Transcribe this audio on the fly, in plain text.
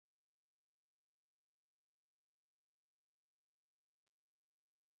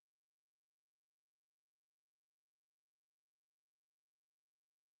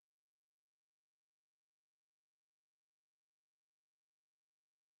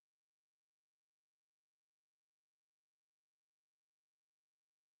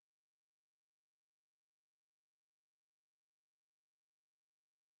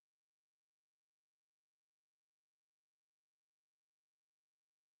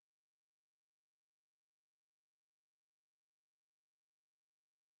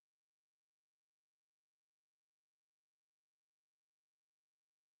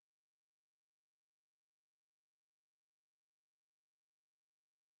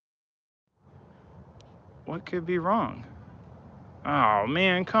What could be wrong? Oh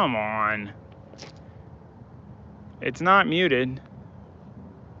man, come on. It's not muted.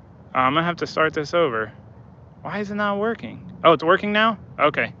 I'm gonna have to start this over. Why is it not working? Oh, it's working now?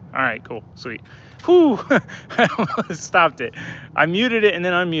 Okay. All right, cool. Sweet. Whew. I almost stopped it. I muted it and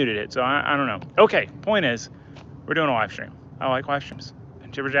then unmuted it. So I don't know. Okay. Point is, we're doing a live stream. I like live streams.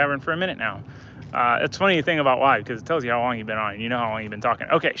 Been jibber jabbering for a minute now. It's funny to think about live because it tells you how long you've been on. You know how long you've been talking.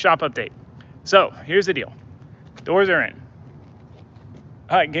 Okay. Shop update. So here's the deal. Doors are in.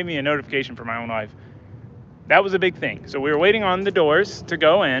 It gave me a notification for my own live. That was a big thing. So we were waiting on the doors to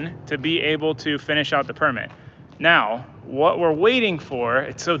go in to be able to finish out the permit. Now, what we're waiting for,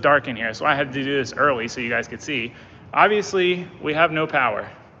 it's so dark in here, so I had to do this early so you guys could see. Obviously, we have no power.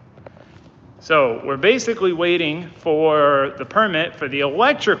 So we're basically waiting for the permit for the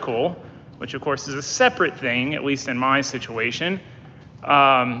electrical, which of course is a separate thing, at least in my situation.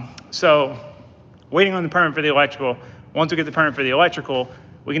 So waiting on the permit for the electrical. Once we get the permit for the electrical,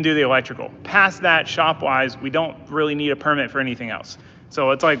 we can do the electrical. Past that, shop-wise, we don't really need a permit for anything else.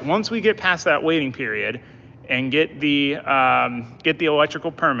 So it's like once we get past that waiting period and get the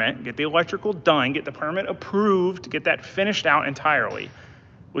electrical permit, get the electrical done, get the permit approved, get that finished out entirely,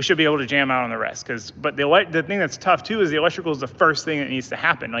 we should be able to jam out on the rest. But the thing that's tough too is the electrical is the first thing that needs to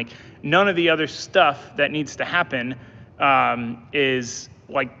happen. Like none of the other stuff that needs to happen is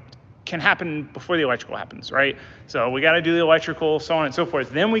like can happen before the electrical happens, right? So we got to do the electrical, so on and so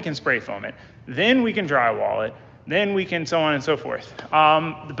forth. Then we can spray foam it. Then we can drywall it. Then we can so on and so forth.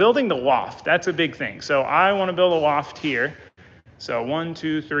 Building the loft, that's a big thing. So I want to build a loft here. So 1,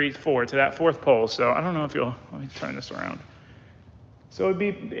 2, 3, 4 to that fourth pole. So I don't know if you'll, let me turn this around. So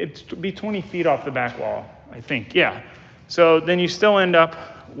it'd be 20 feet off the back wall, I think, yeah. So then you still end up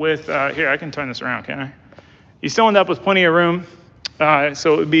with, here, I can turn this around, can I? You still end up with plenty of room.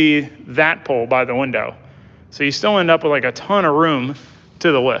 So it would be that pole by the window. So you still end up with like a ton of room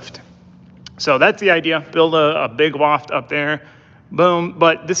to the lift. So that's the idea, build a big loft up there, boom.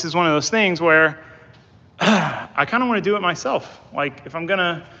 But this is one of those things where I kind of want to do it myself. Like if I'm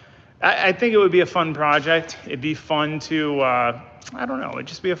gonna, I think it would be a fun project. It'd be fun to, I don't know, it'd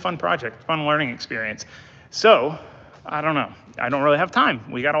just be a fun project, fun learning experience. So I don't know, I don't really have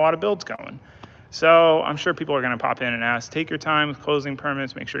time. We got a lot of builds going. So I'm sure people are going to pop in and ask, take your time with closing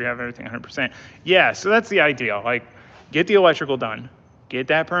permits, make sure you have everything 100%. Yeah, so that's the ideal. Like, get the electrical done, get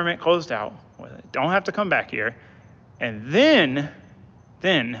that permit closed out, don't have to come back here, and then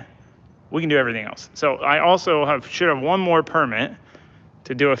we can do everything else. So I also should have one more permit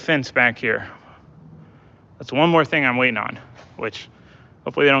to do a fence back here. That's one more thing I'm waiting on, which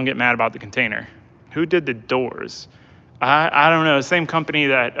hopefully they don't get mad about the container. Who did the doors? I don't know, the same company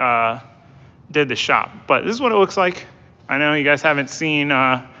that did the shop, but this is what it looks like. I know you guys haven't seen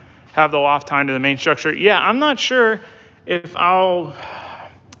have the loft tied to the main structure. Yeah, I'm not sure if I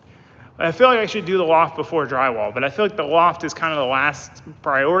feel like I should do the loft before drywall, but I feel like the loft is kind of the last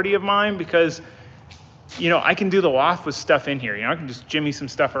priority of mine because, you know, I can do the loft with stuff in here. You know, I can just jimmy some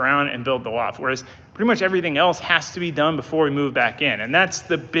stuff around and build the loft, whereas pretty much everything else has to be done before we move back in. And that's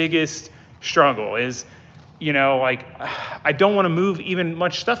the biggest struggle is, you know, like I don't want to move even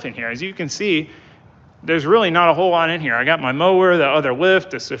much stuff in here. As you can see, there's really not a whole lot in here. I got my mower, the other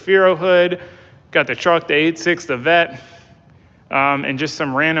lift, the Safiro hood, got the truck, the 8.6, the vet, and just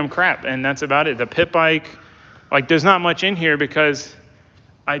some random crap. And that's about it. The pit bike, like there's not much in here because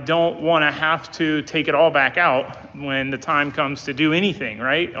I don't want to have to take it all back out when the time comes to do anything,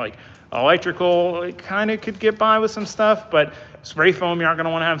 right? Like electrical, it kind of could get by with some stuff, but spray foam, you're not going to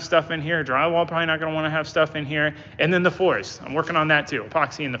want to have stuff in here. Drywall, probably not going to want to have stuff in here. And then the floors. I'm working on that too,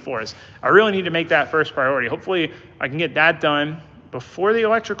 epoxy in the floors. I really need to make that first priority. Hopefully I can get that done before the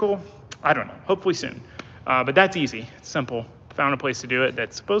electrical. I don't know, hopefully soon. But that's easy, it's simple. Found a place to do it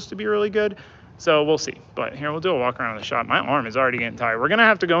that's supposed to be really good. So we'll see. But here, we'll do a walk around the shop. My arm is already getting tired. We're going to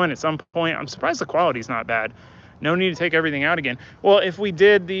have to go in at some point. I'm surprised the quality's not bad. No need to take everything out again. Well, if we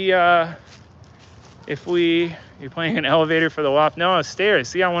did the, you're playing an elevator for the loft. No, stairs.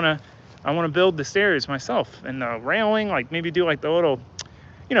 See, I want to build the stairs myself and the railing, like maybe do like the little,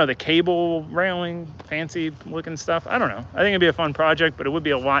 you know, the cable railing, fancy looking stuff. I don't know. I think it'd be a fun project, but it would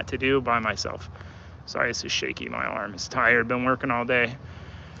be a lot to do by myself. Sorry, this is shaky. My arm is tired. Been working all day.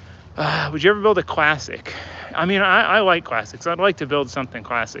 Would you ever build a classic? I mean, I like classics. I'd like to build something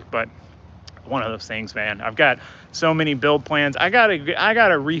classic, but one of those things, man. I've got so many build plans. I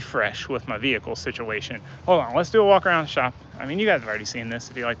gotta refresh with my vehicle situation. Hold on, let's do a walk around the shop. I mean, you guys have already seen this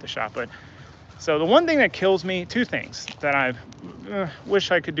if you like the shop, but so the one thing that kills me, two things that I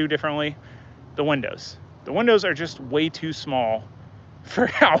wish I could do differently, the windows. The windows are just way too small for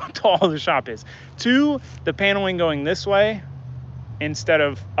how tall the shop is. 2, the paneling going this way instead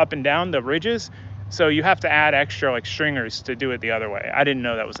of up and down the ridges. So you have to add extra like stringers to do it the other way. I didn't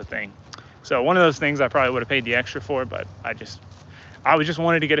know that was a thing. So one of those things I probably would have paid the extra for, but I just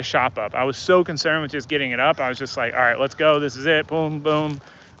wanted to get a shop up. I was so concerned with just getting it up. I was just like, all right, let's go. This is it. Boom, boom.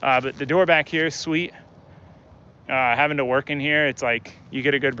 But the door back here is sweet. Having to work in here, it's like you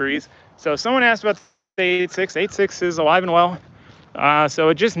get a good breeze. So someone asked about the 86. 86 is alive and well. So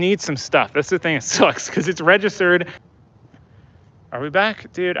it just needs some stuff. That's the thing that sucks, because it's registered. Are we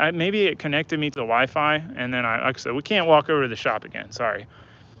back? Dude, maybe it connected me to the Wi-Fi, and then like I said, we can't walk over to the shop again. Sorry.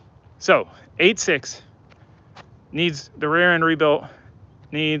 So 86 needs the rear end rebuilt.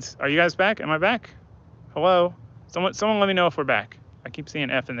 Are you guys back? Am I back? Hello? Someone let me know if we're back. I keep seeing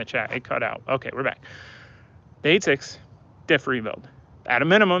F in the chat. It cut out. Okay, we're back. The 86 diff rebuild. At a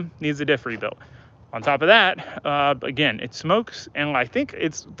minimum, needs a diff rebuild. On top of that, again, it smokes, and I think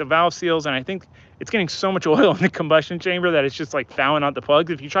it's the valve seals, and I think it's getting so much oil in the combustion chamber that it's just like fouling out the plugs.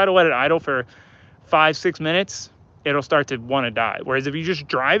 If you try to let it idle for 5-6 minutes, it'll start to want to die. Whereas if you just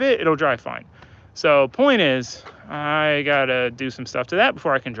drive it, it'll drive fine. So point is, I gotta do some stuff to that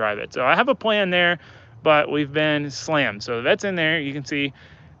before I can drive it. So I have a plan there, but we've been slammed. So that's in there. You can see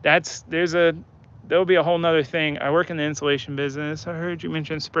there'll be a whole nother thing. I work in the insulation business. I heard you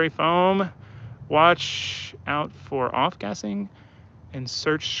mention spray foam. Watch out for off-gassing and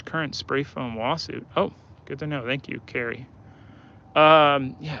search current spray foam lawsuit. Oh, good to know. Thank you, Carrie.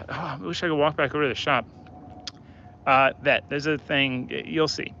 Yeah, I wish I could walk back over to the shop. There's a thing, you'll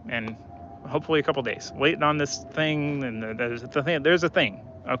see, and hopefully a couple days. Waiting on this thing, and there's a thing,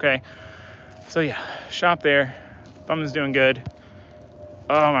 okay? So yeah, shop there. Thumb is doing good.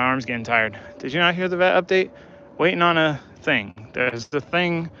 Oh, my arm's getting tired. Did you not hear the vet update? Waiting on a thing. There's the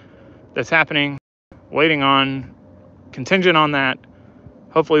thing that's happening, waiting on, contingent on that.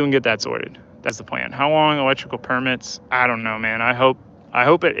 Hopefully we can get that sorted. That's the plan. How long electrical permits? I don't know, man. I hope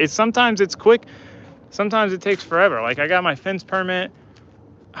sometimes it's quick. Sometimes it takes forever. Like I got my fence permit.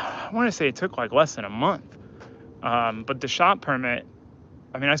 I want to say it took like less than a month. But the shop permit,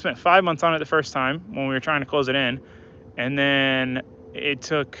 I mean, I spent 5 months on it the first time when we were trying to close it in. And then it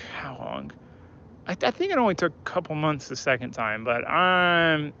took, how long? I think it only took a couple months the second time, but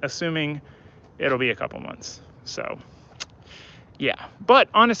I'm assuming it'll be a couple months. So, yeah. But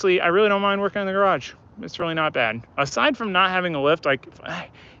honestly, I really don't mind working in the garage. It's really not bad. Aside from not having a lift, like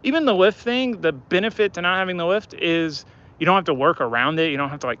even the lift thing, the benefit to not having the lift is you don't have to work around it. You don't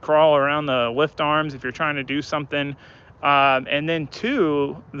have to like crawl around the lift arms if you're trying to do something. And then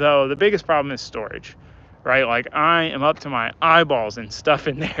 2, though, the biggest problem is storage. Right, like I am up to my eyeballs in stuff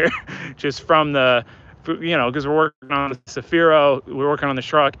in there, just from the, because we're working on the Safiro, we're working on the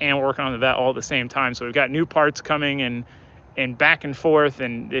truck, and we're working on the vet all at the same time. So we've got new parts coming and back and forth,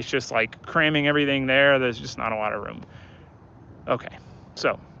 and it's just like cramming everything there. There's just not a lot of room. Okay,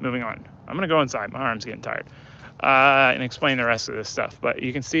 so moving on. I'm gonna go inside. My arm's getting tired, and explain the rest of this stuff. But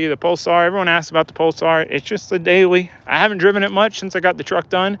you can see the Pulsar. Everyone asks about the Pulsar. It's just a daily. I haven't driven it much since I got the truck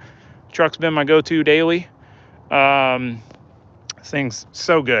done. Truck's been my go-to daily. This thing's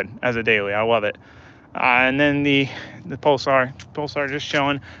so good as a daily. I love it. And then the Pulsar just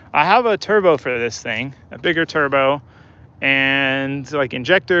chilling. I have a turbo for this thing, a bigger turbo, and like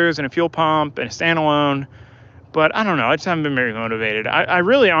injectors and a fuel pump and a standalone. But I don't know. I just haven't been very motivated. I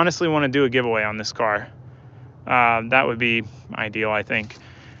really honestly want to do a giveaway on this car. That would be ideal, I think.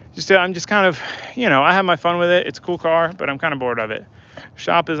 I'm just kind of, I have my fun with it. It's a cool car, but I'm kind of bored of it.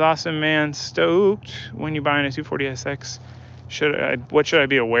 Shop is awesome, man. Stoked when you're buying a 240SX. What should I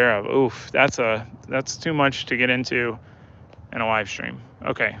be aware of? Oof, that's too much to get into in a live stream.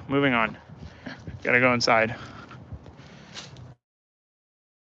 Okay, moving on. Gotta go inside.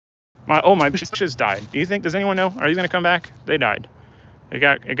 My bushes died. Does anyone know? Are you gonna come back? They died. It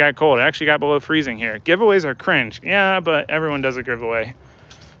got cold. It actually got below freezing here. Giveaways are cringe. Yeah, but everyone does a giveaway.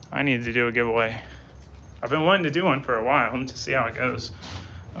 I need to do a giveaway. I've been wanting to do one for a while to see how it goes.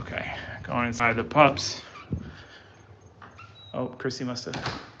 Okay, going inside the pups. Oh, Chrissy must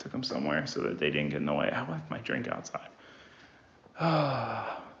have took them somewhere so that they didn't get in the way. I left my drink outside.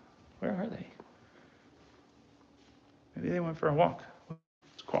 Where are they? Maybe they went for a walk.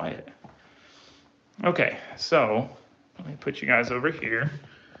 It's quiet. Okay, so let me put you guys over here.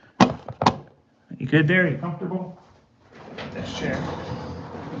 You good there? You comfortable? This chair.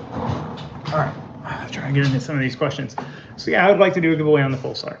 All right. I'll try and get into some of these questions. So yeah, I would like to do a giveaway on the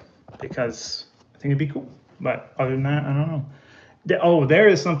Pulsar because I think it'd be cool. But other than that, I don't know. There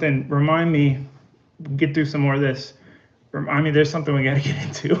is something. Remind me, get through some more of this. Remind me, there's something we got to get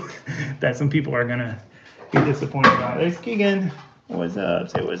into that some people are gonna be disappointed about. There's Keegan. What's up?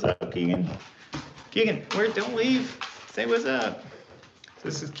 Say what's up, Keegan. Keegan, don't leave. Say what's up.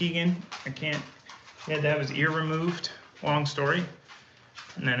 This is Keegan. He had to have his ear removed. Long story.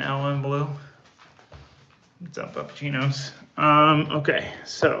 And then LM Blue. What's up, Puppuccinos? Okay,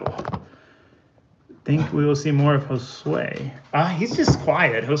 so think we will see more of Josue. He's just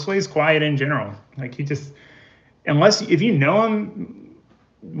quiet. Josue's quiet in general. Like if you know him,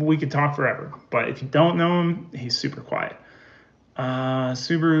 we could talk forever. But if you don't know him, he's super quiet.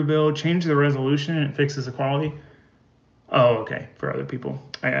 Subaru build, change the resolution and it fixes the quality. Oh, okay, for other people.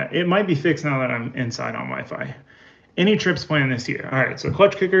 It might be fixed now that I'm inside on Wi-Fi. Any trips planned this year? All right, so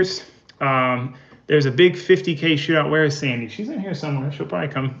clutch kickers. There's a big 50K shootout. Where is Sandy? She's in here somewhere. She'll probably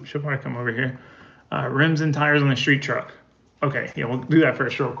come over here. Rims and tires on the street truck. Okay, yeah, we'll do that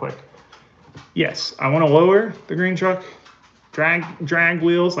first real quick. Yes, I want to lower the green truck. Drag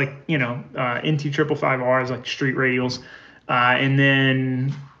wheels, like, NT 555Rs, like street radials. And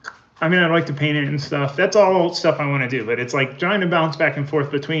then, I'd like to paint it and stuff. That's all stuff I want to do. But it's like trying to bounce back and forth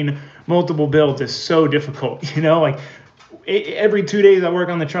between multiple builds is so difficult. Like every 2 days I work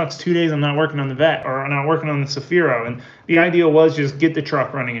on the trucks, 2 days I'm not working on the Vet or I'm not working on the Safiro. And the idea was just get the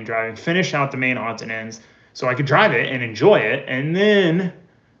truck running and driving, finish out the main odds and ends so I could drive it and enjoy it, and then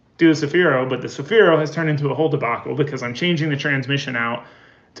do the Safiro. But the Safiro has turned into a whole debacle because I'm changing the transmission out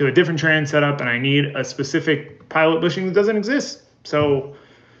to a different trans setup and I need a specific pilot bushing that doesn't exist. So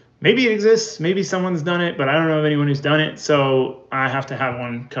maybe it exists, maybe someone's done it, but I don't know of anyone who's done it. So I have to have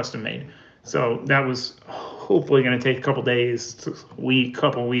one custom made. So that was hopefully going to take a couple days,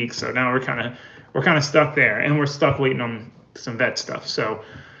 couple weeks. So now we're kind of stuck there, and we're stuck waiting on some Vet stuff. So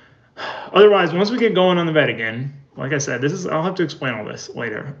otherwise, once we get going on the Vet again, like I said, I'll have to explain all this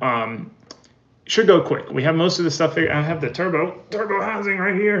later. Should go quick. We have most of the stuff figured. I have the turbo housing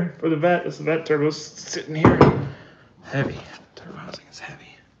right here for the Vet. It's the Vet turbo's sitting here. Heavy. Turbo housing is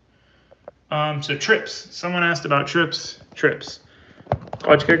heavy. So trips. Someone asked about trips.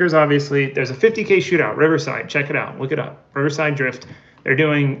 Clutch kickers, obviously. There's a 50K shootout, Riverside. Check it out. Look it up. Riverside Drift. They're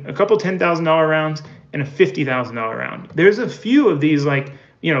doing a couple $10,000 rounds and a $50,000 round. There's a few of these, like,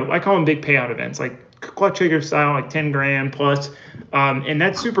 I call them big payout events, like clutch kicker style, like 10 grand plus. And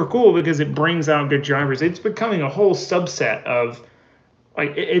that's super cool because it brings out good drivers. It's becoming a whole subset of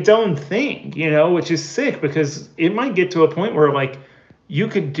like its own thing, which is sick because it might get to a point where like you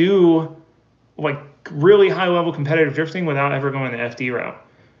could do like really high level competitive drifting without ever going the FD route.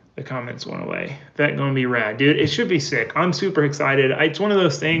 The comments went away. That going to be rad, dude. It should be sick. I'm super excited. It's one of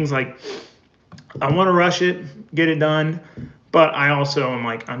those things like I want to rush it, get it done, but I also am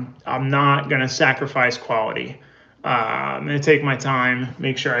like I'm not going to sacrifice quality. I'm going to take my time,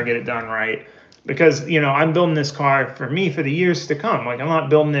 make sure I get it done right. Because, I'm building this car for me for the years to come. Like, I'm not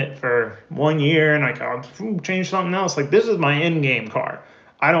building it for 1 year and like, I'll change something else. Like, this is my end game car.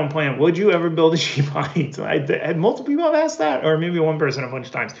 I don't plan. Would you ever build a G-body? So I had multiple people have asked that, or maybe one person a bunch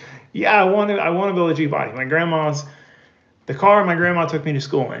of times. Yeah, I want to build a G-body. The car my grandma took me to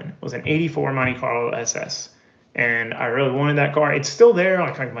school in was an 84 Monte Carlo SS. And I really wanted that car. It's still there.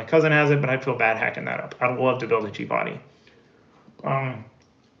 Like my cousin has it, but I feel bad hacking that up. I'd love to build a G-body.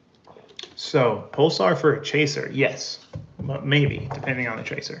 So Pulsar for a chaser, yes, but maybe depending on the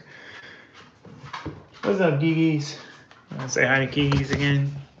chaser. What's up, Geegies? Want to say hi to Geegies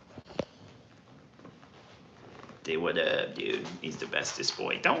again? Say what up, dude? He's the bestest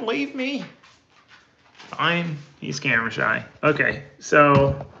boy. Don't leave me. Fine. He's camera shy. Okay,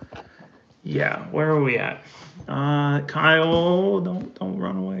 so yeah, where are we at? Kyle, don't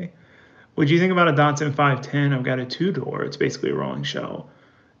run away. Would you think about a Datsun 510? I've got a 2-door. It's basically a rolling shell.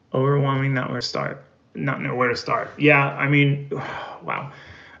 Overwhelming, not know where to start. Yeah, wow.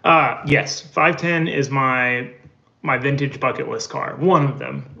 Yes, 510 is my vintage bucket list car. One of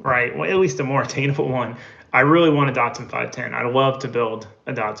them, right? Well, at least a more attainable one. I really want a Datsun 510. I'd love to build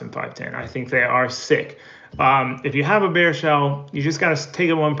a Datsun 510. I think they are sick. If you have a bare shell, you just got to take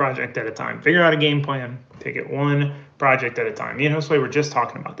it one project at a time. Figure out a game plan. Take it one project at a time. Me and Josue were just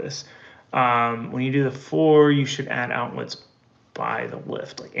talking about this. When you do the 4, you should add outlets by the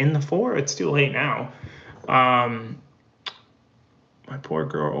lift. Like in the 4, it's too late now. My poor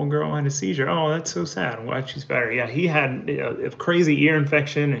old girl had a seizure. Oh, that's so sad. I'm glad she's better. Yeah, he had a crazy ear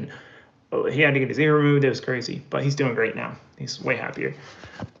infection and he had to get his ear removed. It was crazy, but he's doing great now. He's way happier.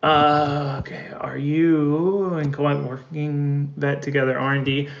 Okay, are you and Colette working that together,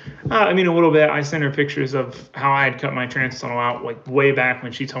 R&D? A little bit. I sent her pictures of how I had cut my trans tunnel out like way back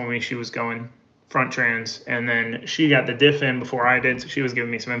when she told me she was going front trans, and then she got the diff in before I did, so she was giving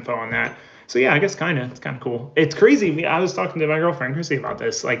me some info on that. So yeah, I guess it's kind of cool. It's crazy. I was talking to my girlfriend Chrissy about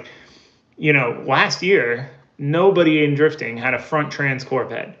this. Like, last year, nobody in drifting had a front trans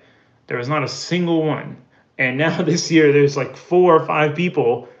Corvette. There was not a single one. And now this year, there's like 4 or 5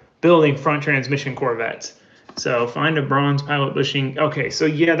 people building front transmission Corvettes. So find a bronze pilot bushing. Okay, so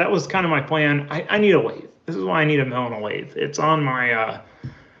yeah, that was kind of my plan. I need a lathe. This is why I need a mill and a lathe. It's on my,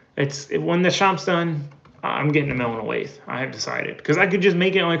 when the shop's done, I'm getting a mill and a lathe. I have decided. Because I could just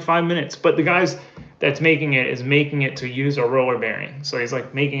make it in like 5 minutes. But the guys that's making it is making it to use a roller bearing. So he's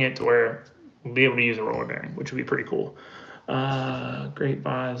like making it to where we'll be able to use a roller bearing, which would be pretty cool. Great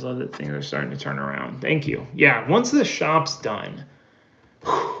vibes. Love that things are starting to turn around. Thank you. Yeah, once the shop's done,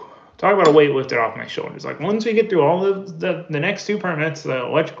 talk about a weight lifted off my shoulders. Like once we get through all of the next 2 permits, the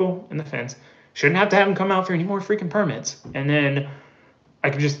electrical and the fence, shouldn't have to have them come out for any more freaking permits. And then I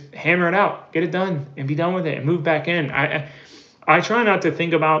can just hammer it out, get it done, and be done with it, and move back in. I try not to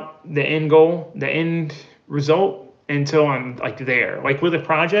think about the end goal, the end result, until I'm like there. Like with a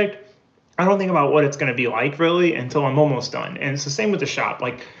project, I don't think about what it's going to be like really until I'm almost done. And it's the same with the shop.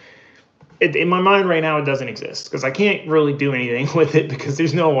 Like in my mind right now, it doesn't exist because I can't really do anything with it because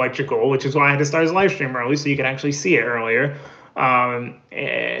there's no electrical, which is why I had to start his live stream early so you could actually see it earlier.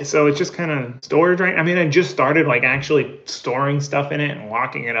 So it's just kind of storage, right? I mean, I just started like actually storing stuff in it and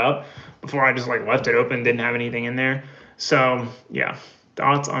locking it up before I just like left it open, didn't have anything in there. So yeah,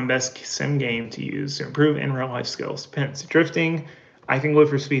 thoughts on best sim game to use to improve in real life skills. Depends. Drifting, I think Live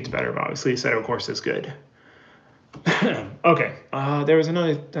for Speed's better, but obviously Setup Course is good. Okay, there was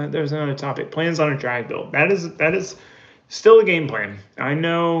another topic. Plans on a drag build. That is still a game plan. I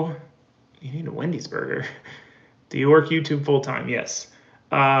know you need a Wendy's burger. Do you work YouTube full time? Yes.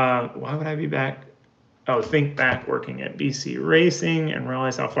 Why would I be back? Oh, think back working at BC Racing and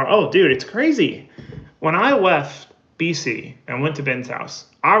realize how far. Oh, dude, it's crazy. When I left BC and went to Ben's house,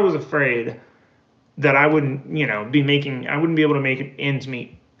 I was afraid that I wouldn't, I wouldn't be able to make ends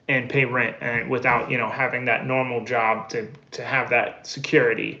meet and pay rent and without, having that normal job to have that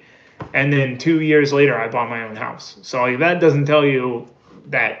security. And then 2 years later, I bought my own house. So like, that doesn't tell you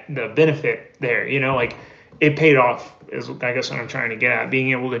that the benefit there, like it paid off is I guess what I'm trying to get at,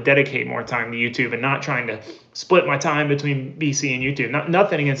 being able to dedicate more time to YouTube and not trying to split my time between BC and YouTube.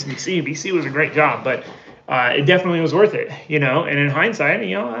 Nothing against BC. BC was a great job, but it definitely was worth it, and in hindsight,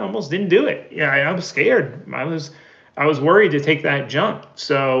 I almost didn't do it. Yeah, I was scared. I was worried to take that jump.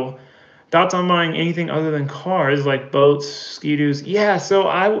 So thoughts on buying anything other than cars like boats, ski-doos? Yeah,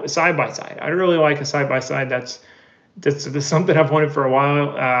 so side by side. I really like a side by side. That's something I've wanted for a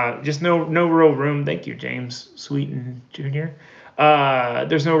while. Just no real room. Thank you, James Sweeten Jr.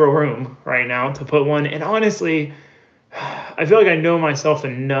 There's no real room right now to put one. And honestly, I feel like I know myself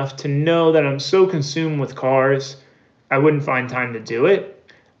enough to know that I'm so consumed with cars, I wouldn't find time to do it.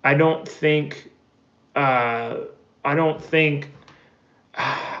 I don't know.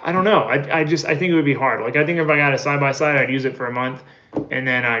 I think it would be hard. Like I think if I got a side by side, I'd use it for a month, and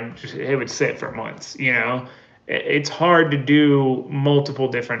then it would sit for months. It's hard to do multiple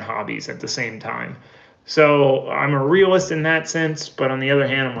different hobbies at the same time. So I'm a realist in that sense, but on the other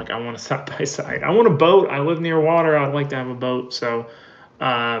hand, I'm like, I want a side by side. I want a boat. I live near water. I'd like to have a boat. So,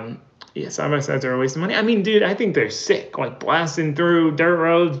 yeah, side by sides are a waste of money. I mean, dude, I think they're sick, like blasting through dirt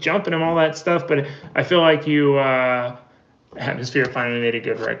roads, jumping them, all that stuff. But I feel like Atmosphere finally made a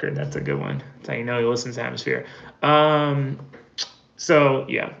good record. That's a good one. That's how you know he listens to Atmosphere. So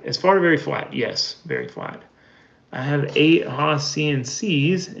yeah, as far as very flat, yes, very flat. I have 8 Haas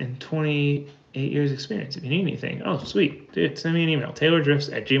CNCs and 28 years experience. If you need anything, oh sweet, dude, send me an email,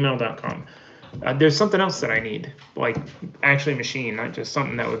 taylordrifts@gmail.com. There's something else that I need, like actually machine, not just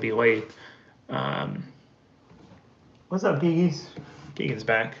something that would be late. What's up, Keegan's? Keegan's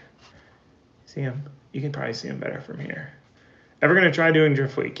back. See him? You can probably see him better from here. Ever gonna try doing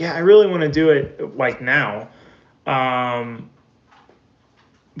Drift Week? Yeah, I really want to do it like now.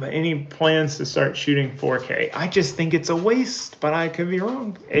 But any plans to start shooting 4K? I just think it's a waste, but I could be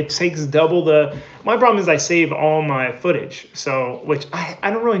wrong. It takes double my problem is I save all my footage. So, which I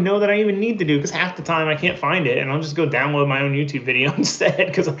don't really know that I even need to do because half the time I can't find it and I'll just go download my own YouTube video instead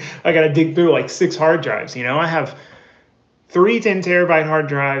because I got to dig through like 6 hard drives. I have 3 10 terabyte hard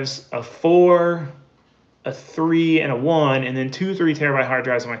drives, a 4, a 3, and a 1, and then 2 3 terabyte hard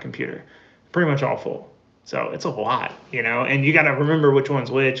drives on my computer. Pretty much all full. So it's a lot, and you got to remember which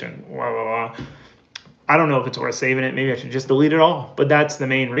one's which and blah, blah, blah. I don't know if it's worth saving it. Maybe I should just delete it all. But that's the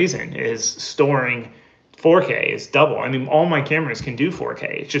main reason is storing 4K is double. I mean, all my cameras can do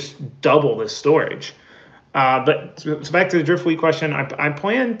 4K. It's just double the storage. But so back to the Drift Week question. I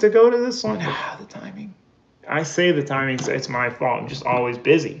plan to go to this one. The timing. I say the timing, it's my fault. I'm just always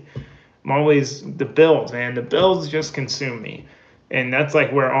busy. I'm always the builds, man. The builds just consume me. and that's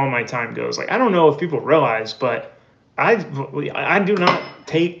like where all my time goes. Like I don't know if people realize, but I do not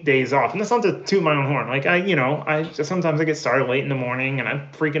take days off, and that's not to toot my own horn. Like I sometimes I get started late in the morning, and I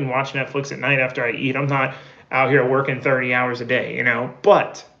freaking watch Netflix at night after I eat. I'm not out here working 30 hours a day,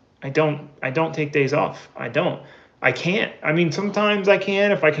 but I don't take days off. I can't. I mean, sometimes I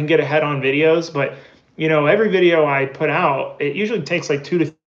can if I can get ahead on videos, but every video I put out, it usually takes like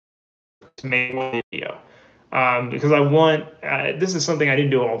 2 to make one video. Because I want, this is something I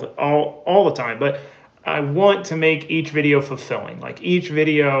didn't do all the time, but I want to make each video fulfilling. Like each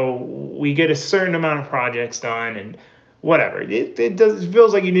video, we get a certain amount of projects done, and whatever. It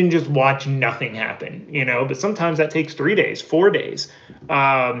feels like you didn't just watch nothing happen, But sometimes that takes 3 days, 4 days.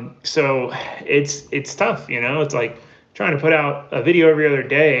 So it's tough, It's like trying to put out a video every other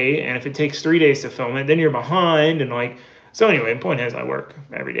day, and if it takes 3 days to film it, then you're behind, and like. So anyway, the point is I work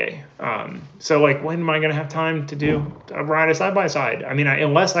every day. So like, when am I gonna have time to ride a side by side? I mean,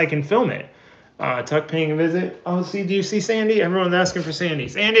 unless I can film it. Tuck paying a visit. Oh, do you see Sandy? Everyone's asking for Sandy.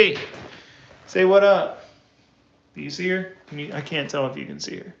 Sandy, say what up. Do you see her? I can't tell if you can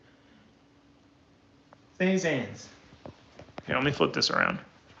see her. Sandy Sands. Here, let me flip this around.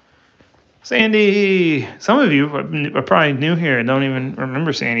 Sandy. Some of you are probably new here and don't even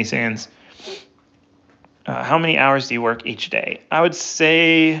remember Sandy Sands. How many hours do you work each day? I would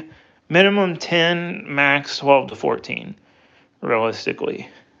say minimum 10, max 12 to 14, realistically.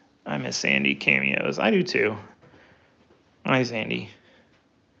 I miss Sandy cameos. I do too. Hi, Sandy.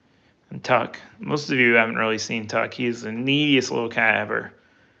 And Tuck. Most of you haven't really seen Tuck. He's the neediest little cat ever.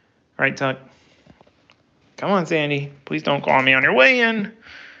 Right, Tuck? Come on, Sandy. Please don't call me on your way in.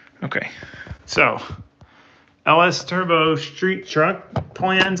 Okay. So, LS Turbo street truck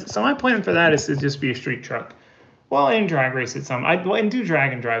plans. So my plan for that is to just be a street truck. Well, and drag race it some. And do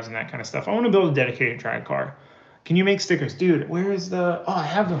drag and drives and that kind of stuff. I want to build a dedicated drag car. Can you make stickers? Dude, where is the... Oh, I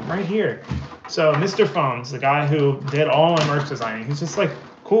have them right here. So Mr. Phones, the guy who did all my merch designing, he's just like,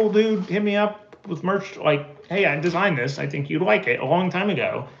 cool dude, hit me up with merch. Like, hey, I designed this. I think you'd like it a long time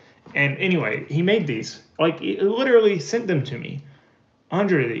ago. And anyway, he made these. Like, he literally sent them to me.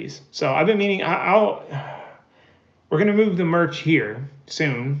 100 of these. So I've been meaning... We're going to move the merch here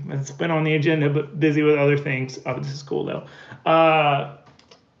soon. It's been on the agenda, but busy with other things. Oh, this is cool, though.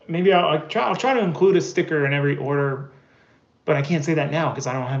 Maybe I'll try to include a sticker in every order, but I can't say that now because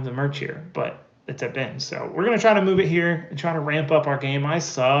I don't have the merch here, but it's at Ben. So we're going to try to move it here and try to ramp up our game. I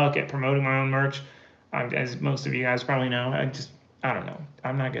suck at promoting my own merch, as most of you guys probably know. I don't know.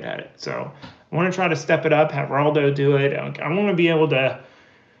 I'm not good at it. So I want to try to step it up, have Raldo do it. I want to be able to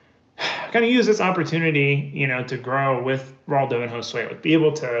kind of use this opportunity, to grow with Raldo and Josue. Like, be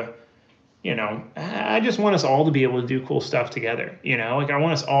able to, I just want us all to be able to do cool stuff together. Like, I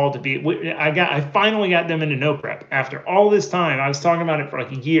want us all to be. I finally got them into no prep after all this time. I was talking about it for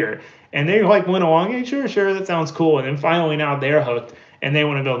like a year, and they like went along. Hey, sure, that sounds cool. And then finally now they're hooked, and they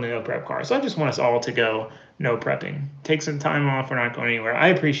want to build a no prep car. So I just want us all to go no prepping. Take some time off. We're not going anywhere. I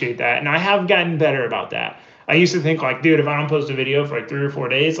appreciate that, and I have gotten better about that. I used to think like, dude, if I don't post a video for like 3 or 4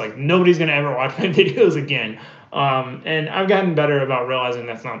 days, like nobody's going to ever watch my videos again. And I've gotten better about realizing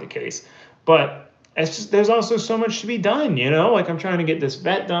that's not the case. But it's just, there's also so much to be done, Like, I'm trying to get this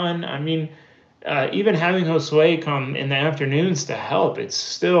vet done. I mean, even having Josue come in the afternoons to help, it's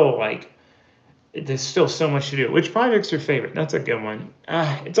still like, there's still so much to do. Which project's your favorite? That's a good one.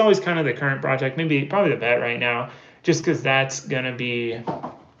 It's always kind of the current project, probably the vet right now, just because that's going to be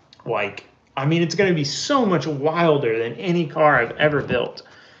like, it's going to be so much wilder than any car I've ever built.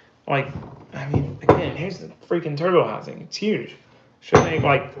 Like, again, here's the freaking turbo housing. It's huge. Should make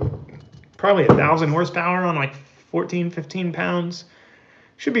like probably 1,000 horsepower on like 14, 15 pounds.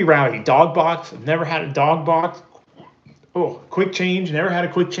 Should be rowdy. Dog box. I've never had a dog box. Oh, quick change. Never had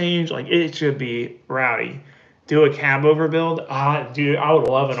a quick change. Like, it should be rowdy. Do a cab overbuild. Dude, I would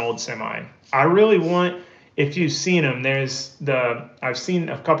love an old semi. I really want... If you've seen them, I've seen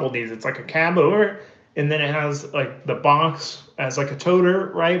a couple of these. It's like a cab over, and then it has like the box as like a toter,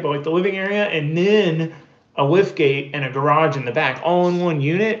 right? But like the living area, and then a lift gate and a garage in the back, all in one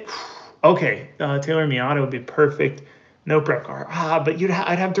unit. Okay, Taylor Miata would be perfect. No prep car. But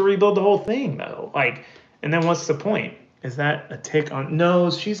I'd have to rebuild the whole thing though. Like, and then what's the point? Is that a tick on? No,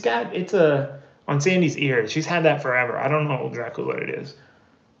 on Sandy's ear. She's had that forever. I don't know exactly what it is.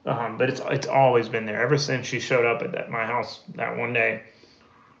 But it's always been there ever since she showed up at my house that one day.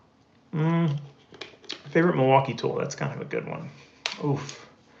 Favorite Milwaukee tool? That's kind of a good one. Oof,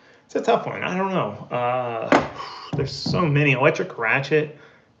 it's a tough one. I don't know. There's so many. Electric ratchet,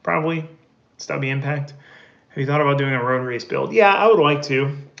 probably. Stubby impact. Have you thought about doing a road race build? Yeah, I would like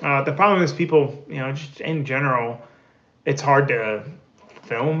to. The problem is people, just in general, it's hard to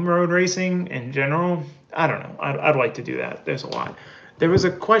film road racing in general. I don't know. I'd like to do that. There's a lot. There was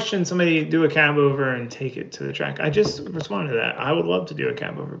a question, somebody do a cab over and take it to the track. I just responded to that. I would love to do a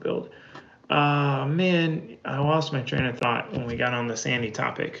cab over build. Man, I lost my train of thought when we got on the Sandy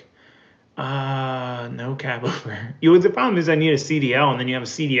topic. No cab over. The problem is I need a CDL, and then you have a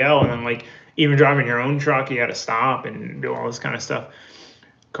CDL, and then like even driving your own truck, you got to stop and do all this kind of stuff.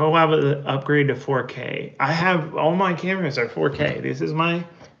 Collab upgrade to 4K. I have all my cameras are 4K. This is my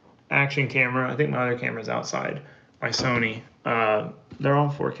action camera. I think my other camera's outside. My Sony. They're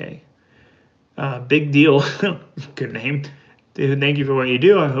all 4K. Big deal. Good name. Dude, thank you for what you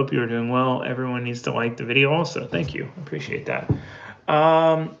do. I hope you're doing well. Everyone needs to like the video also. Thank you. I appreciate that.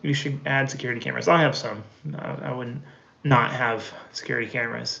 You should add security cameras. I have some. I wouldn't not have security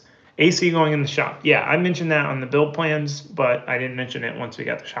cameras. AC going in the shop. Yeah, I mentioned that on the build plans, but I didn't mention it once we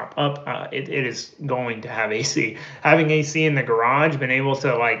got the shop up. It is going to have AC. Having AC in the garage, been able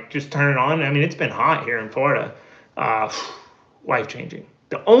to like just turn it on. I mean, it's been hot here in Florida. Life-changing.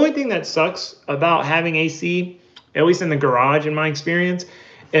 The only thing that sucks about having AC, at least in the garage in my experience,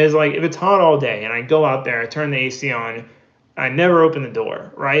 is like if it's hot all day and I go out there, I turn the AC on, I never open the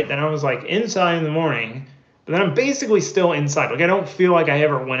door, right? Then I was like inside in the morning, but then I'm basically still inside. Like I don't feel like I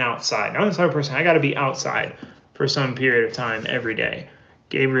ever went outside. I'm the type of person, I got to be outside for some period of time every day.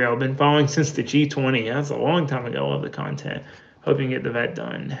 Gabriel, been following since the G20. That's a long time ago. Love the content. Hoping to get the vet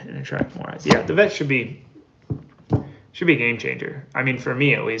done and attract more eyes. Yeah, the vet should be a game changer. I mean, for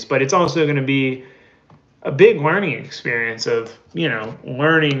me at least. But it's also going to be a big learning experience of,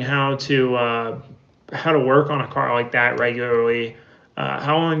 learning how to work on a car like that regularly.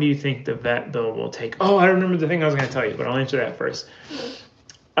 How long do you think the vet bill will take? Oh, I remember the thing I was going to tell you, but I'll answer that first.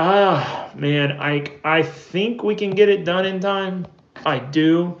 Man, I think we can get it done in time. I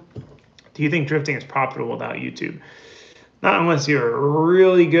do. Do you think drifting is profitable without YouTube? Not unless you're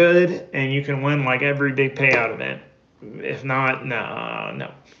really good and you can win like every big payout event. If not,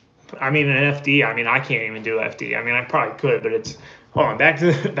 no. I mean, an FD. I mean, I can't even do FD. I mean, I probably could, but it's hold on. Back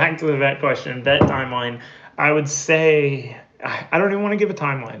to the vet question. Vet timeline. I would say I don't even want to give a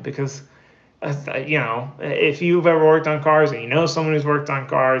timeline because, if you've ever worked on cars and you know someone who's worked on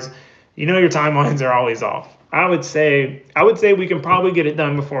cars, your timelines are always off. I would say we can probably get it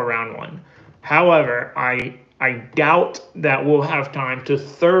done before round one. However, I doubt that we'll have time to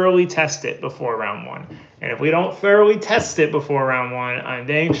thoroughly test it before round one. And if we don't thoroughly test it before round one, I'm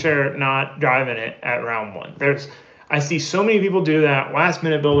dang sure not driving it at round one. I see so many people do that, last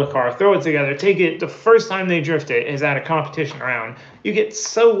minute build a car, throw it together, take it, the first time they drift it is at a competition round. You get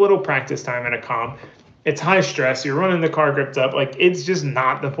so little practice time at a comp. It's high stress, you're running the car gripped up, like it's just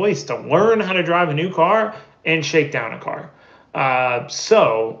not the place to learn how to drive a new car and shake down a car.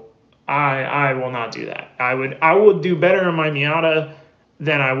 So I will not do that. I would do better in my Miata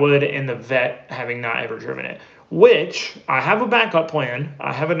than I would in the vet, having not ever driven it. Which I have a backup plan.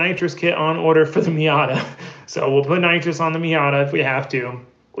 I have a nitrous kit on order for the Miata, so we'll put nitrous on the Miata if we have to.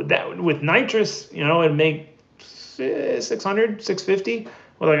 With nitrous, it'd make 600, 650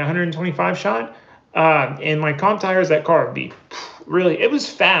 with like 125 shot. And my comp tires, that car would be really. It was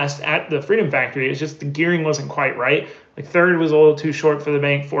fast at the Freedom Factory. It's just the gearing wasn't quite right. Like third was a little too short for the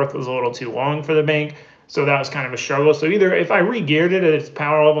bank. Fourth was a little too long for the bank. So that was kind of a struggle. So either if I re-geared it at its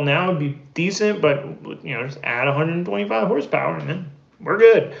power level now, it'd be decent, but just add 125 horsepower and then we're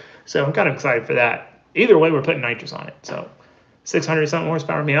good. So I'm kind of excited for that. Either way, we're putting nitrous on it. So 600 something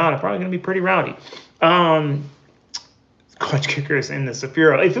horsepower Miata, probably going to be pretty rowdy. Clutch kickers in the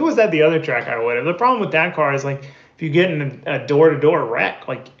Safiro. If it was at the other track, I would have. The problem with that car is like if you get in a door-to-door wreck,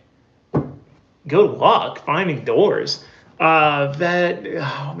 like good luck finding doors.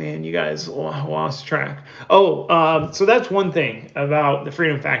 Oh man, you guys lost track. So that's one thing about the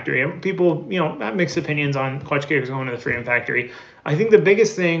Freedom Factory. People, have mixed opinions on clutch kickers going to the Freedom Factory. I think the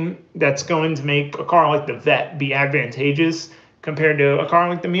biggest thing that's going to make a car like the Vet be advantageous compared to a car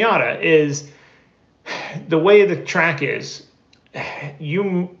like the Miata is the way the track is.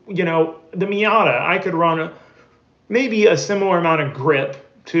 The Miata, I could run maybe a similar amount of grip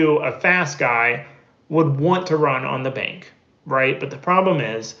to a fast guy would want to run on the bank, right? But the problem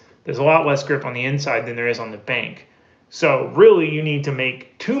is there's a lot less grip on the inside than there is on the bank. So really you need to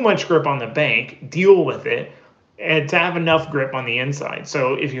make too much grip on the bank, deal with it, and to have enough grip on the inside.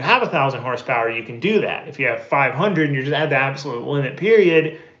 So if you have 1,000 horsepower, you can do that. If you have 500 and you're just at the absolute limit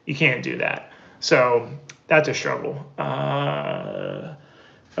period, you can't do that. So that's a struggle.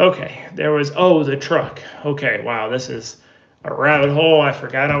 Okay, there was, the truck. Okay, wow, this is a rabbit hole I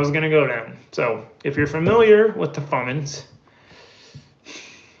forgot I was going to go down. So if you're familiar with the Fummins,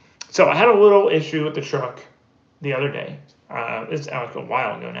 so I had a little issue with the truck the other day. It's like a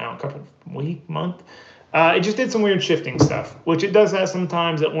while ago now, a couple month. It just did some weird shifting stuff, which it does that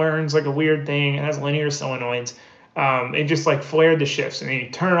sometimes. It learns like a weird thing. It has linear solenoids. It just like flared the shifts, and then you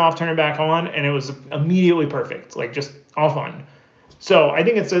turn it off, turn it back on, and it was immediately perfect, like just all fun. So I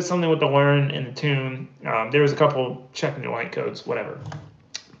think it's something with the learn and the tune. There was a couple checking the light codes, whatever.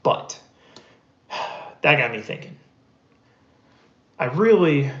 But that got me thinking. I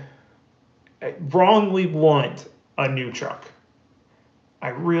wrongly want a new truck. I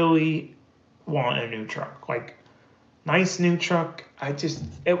really want a new truck. Like, nice new truck.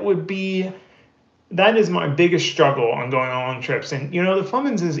 It would be, that is my biggest struggle on going on long trips. And, you know, the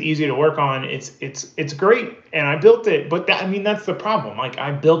Flummins is easy to work on. It's great. And I built it. But that's the problem. Like,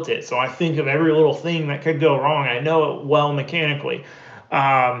 I built it. So I think of every little thing that could go wrong. I know it well mechanically.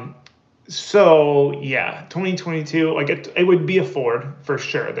 So yeah, 2022, like it would be a Ford for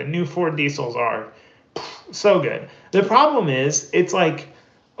sure. The new Ford diesels are so good. The problem is, it's like,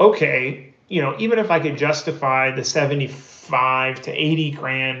 okay, you know, even if I could justify the 75 to 80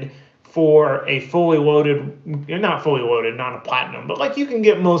 grand for a fully loaded, not fully loaded, not a platinum, but like you can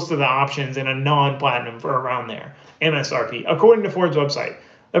get most of the options in a non-platinum for around there, MSRP, according to Ford's website.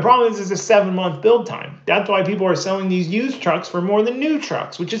 The problem is it's a 7-month build time. That's why people are selling these used trucks for more than new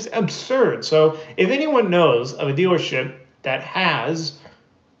trucks, which is absurd. So if anyone knows of a dealership that has,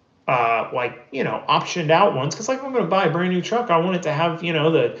 optioned out ones, because like I'm going to buy a brand new truck, I want it to have, you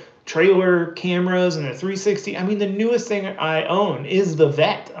know, the trailer cameras and the 360. I mean, the newest thing I own is the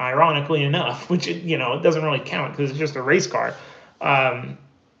Vet, ironically enough, which, it doesn't really count because it's just a race car. I'd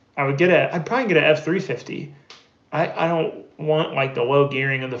probably get a F350. I don't want like the low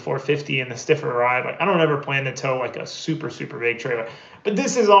gearing of the 450 and the stiffer ride. Like I don't ever plan to tow like a super, super big trailer. But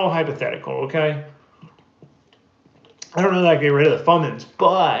this is all hypothetical, okay? I don't know that I get rid of the Fummins,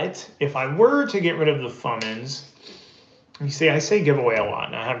 but if I were to get rid of the Fummins, you see, I say giveaway a lot,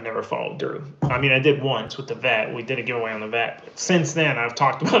 and I have never followed through. I mean, I did once with the Vet. We did a giveaway on the Vet. Since then, I've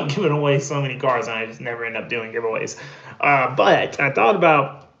talked about giving away so many cars, and I just never end up doing giveaways. But I thought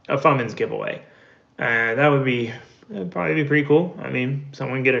about a Fummins giveaway. That'd probably be pretty cool. I mean,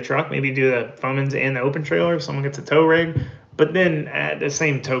 someone get a truck, maybe do the Fummins and the open trailer. Someone gets a tow rig. But then at the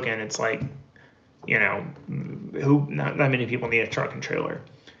same token, it's like, you know, not that many people need a truck and trailer.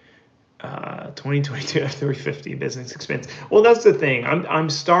 2022 F350 business expense. Well, that's the thing. I'm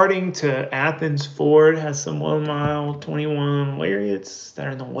starting to, Athens Ford has some low mile 21 Lariats that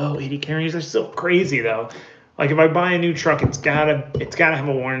are in the low 80K range. They're still crazy though. Like if I buy a new truck, it's gotta have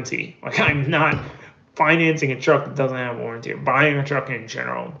a warranty. Like I'm not financing a truck that doesn't have a warranty. I'm buying a truck in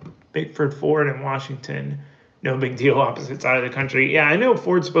general. Bickford Ford in Washington, no big deal, opposite side of the country. Yeah, I know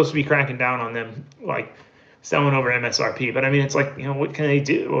Ford's supposed to be cracking down on them, like selling over MSRP. But I mean, it's like, you know, what can they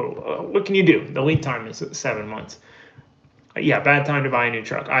do? What can you do? The lead time is 7 months. Yeah, bad time to buy a new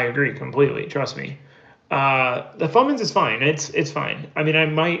truck. I agree completely. Trust me. The Fummins is fine. It's fine. I mean, I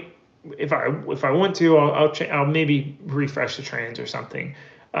might, if I want to, I'll maybe refresh the trans or something.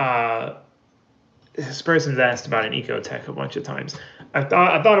 This person's asked about an Ecotech a bunch of times. I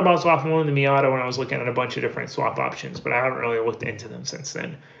thought about swapping one in the Miata when I was looking at a bunch of different swap options, but I haven't really looked into them since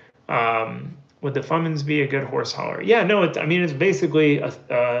then. Would the Fummins be a good horse hauler? Yeah, no, it's basically a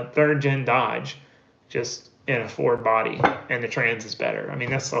third-gen Dodge, just in a Ford body, and the trans is better. I mean,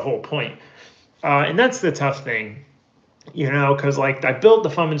 that's the whole point. And that's the tough thing, you know, because like I built the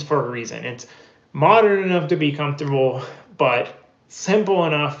Fummins for a reason. It's modern enough to be comfortable, but simple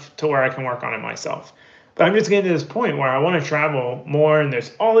enough to where I can work on it myself. But I'm just getting to this point where I want to travel more, and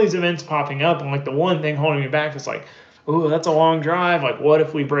there's all these events popping up, and like the one thing holding me back is like, ooh, that's a long drive. Like, what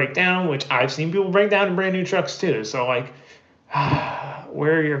if we break down? Which I've seen people break down in brand new trucks too. So like,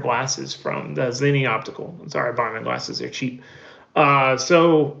 where are your glasses from? The Zenni Optical. I'm sorry, I bought my glasses. They're cheap.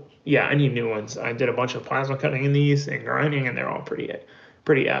 So yeah, I need new ones. I did a bunch of plasma cutting in these and grinding, and they're all pretty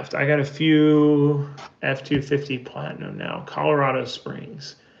effed. I got a few F250 Platinum now, Colorado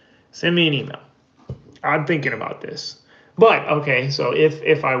Springs. Send me an email. I'm thinking about this. But, okay, so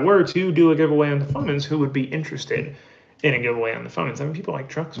if I were to do a giveaway on the Fummins, who would be interested in a giveaway on the Fummins? I mean, people like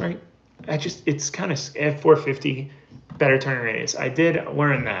trucks, right? It's kind of F450, better turning radius. I did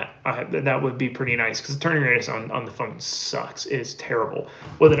learn that. That would be pretty nice, because the turning radius on the Fummins sucks. It is terrible.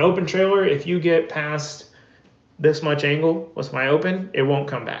 With an open trailer, if you get past this much angle with my open, it won't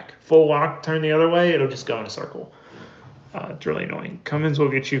come back. Full lock, turn the other way, it'll just go in a circle. It's really annoying. Cummins will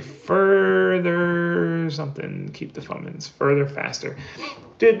get you further something. Keep the Fummins further, faster.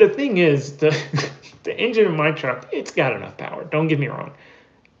 Dude, the thing is, the engine of my truck, it's got enough power. Don't get me wrong.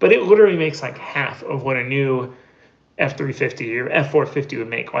 But it literally makes like half of what a new F350 or F450 would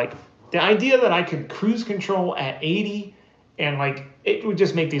make. Like, the idea that I could cruise control at 80 and like it would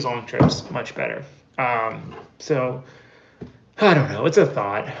just make these long trips much better. So I don't know. It's a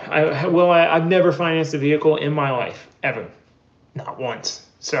thought. I've never financed a vehicle in my life ever, not once.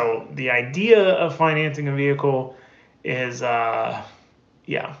 So the idea of financing a vehicle is,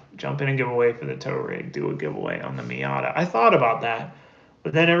 yeah, jump in and give away for the tow rig, do a giveaway on the Miata. I thought about that,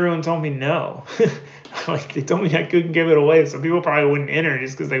 but then everyone told me no. Like they told me I couldn't give it away, so people probably wouldn't enter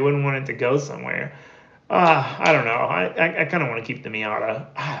just because they wouldn't want it to go somewhere. I don't know. I kind of want to keep the Miata.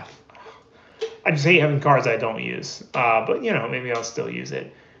 I just hate having cars I don't use. But you know, maybe I'll still use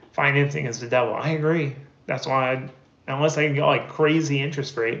it. Financing is the devil. I agree. That's why, unless I can get like crazy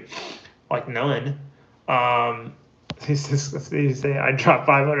interest rate, like none. They say I dropped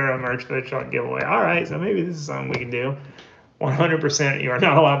 500 on merch for the truck giveaway. All right, so maybe this is something we can do. 100% you are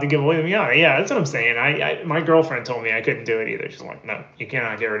not allowed to give away the Miata. Yeah, that's what I'm saying. My girlfriend told me I couldn't do it either. She's like, no, you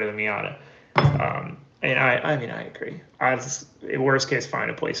cannot get rid of the Miata. And I mean, I agree. Worst case,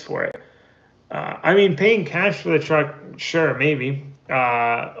 find a place for it. I mean, paying cash for the truck, sure, maybe.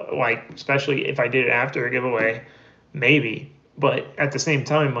 Like, especially if I did it after a giveaway, maybe. But at the same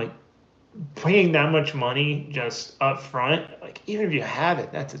time, like, paying that much money just up front, like, even if you have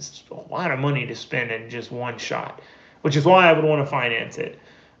it, that's just a lot of money to spend in just one shot, which is why I would want to finance it.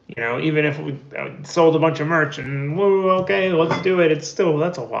 You know, even if we sold a bunch of merch and, whoa, okay, let's do it, it's still,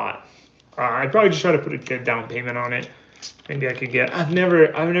 that's a lot. I'd probably just try to put a good down payment on it. Maybe I could get, I've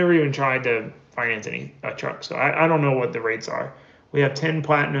never even tried to finance any truck, so I don't know what the rates are. We have 10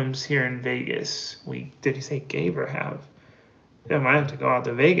 platinums here in Vegas. Did you say gave or have? I might have to go out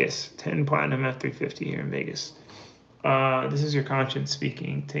to Vegas. 10 platinum F350 here in Vegas. This is your conscience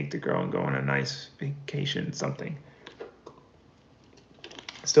speaking. Take the girl and go on a nice vacation, something.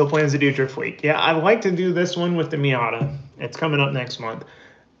 Still plans to do Drift Week. Yeah, I'd like to do this one with the Miata. It's coming up next month.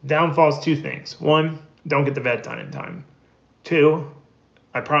 Downfalls, two things. One, don't get the vet done in time. Two,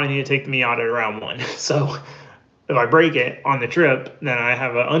 I probably need to take the Miata to round one. So if I break it on the trip, then I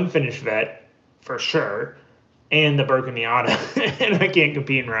have an unfinished vet for sure and the broken Miata, and I can't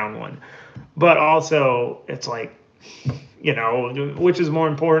compete in round one. But also, it's like, you know, which is more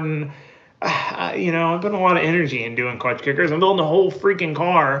important? You know, I've put a lot of energy in doing clutch kickers. I'm building a whole freaking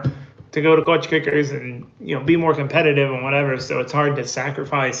car to go to clutch kickers and, you know, be more competitive and whatever. So it's hard to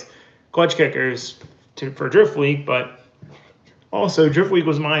sacrifice clutch kickers for Drift Week, but also Drift Week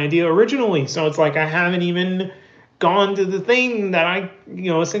was my idea originally. So it's like I haven't even gone to the thing that I,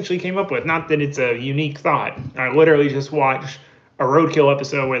 you know, essentially came up with. Not that it's a unique thought. I literally just watched a Roadkill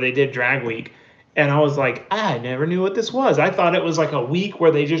episode where they did Drag Week, and I was like, I never knew what this was. I thought it was like a week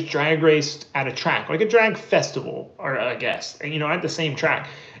where they just drag raced at a track, like a drag festival, or I guess, you know, at the same track.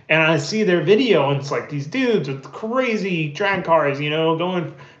 And I see their video, and it's like these dudes with crazy drag cars, you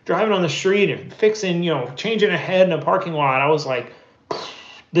know, driving on the street and fixing, you know, changing a head in a parking lot. I was like,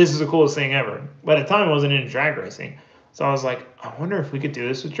 this is the coolest thing ever. But at the time, I wasn't into drag racing. So I was like, I wonder if we could do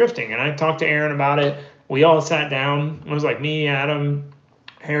this with drifting. And I talked to Aaron about it. We all sat down. It was like me, Adam,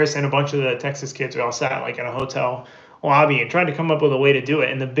 Harris, and a bunch of the Texas kids. We all sat like in a hotel lobby and tried to come up with a way to do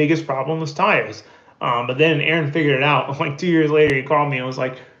it. And the biggest problem was tires. But then Aaron figured it out. Like 2 years later, he called me and was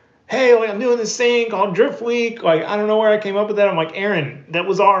like, hey, like, I'm doing this thing called Drift Week. Like, I don't know where I came up with that. I'm like, Aaron,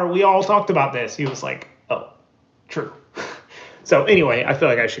 we all talked about this. He was like, oh, true. So anyway, I feel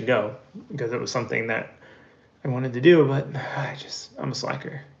like I should go because it was something that I wanted to do, but I'm a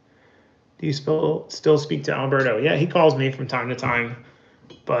slacker. Do you still speak to Alberto? Yeah, he calls me from time to time,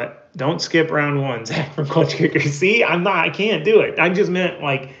 but don't skip round one, Zach, from Clutch Kickers. See, I can't do it. I just meant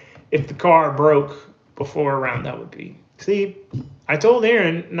like if the car broke before a round, that would be. See, I told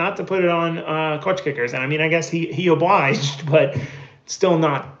Aaron not to put it on Clutch Kickers, and I mean, I guess he obliged, but still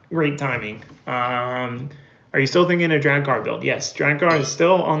not great timing. Are you still thinking of drag car build? Yes, drag car is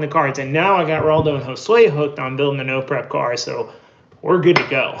still on the cards, and now I got Raldo and Josue hooked on building a no prep car, so we're good to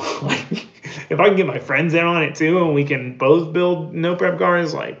go. Like, if I can get my friends in on it too, and we can both build no prep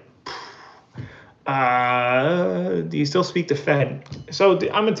cars, like, do you still speak to Fed? So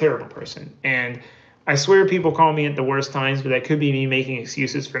I'm a terrible person, and I swear people call me at the worst times, but that could be me making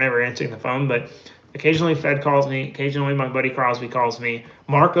excuses for never answering the phone. But occasionally Fed calls me. Occasionally my buddy Crosby calls me.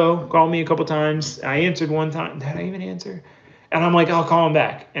 Marco called me a couple times. I answered one time. Did I even answer? And I'm like, I'll call him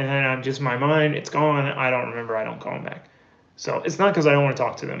back. And then I'm just, my mind, it's gone. I don't remember. I don't call him back. So it's not because I don't want to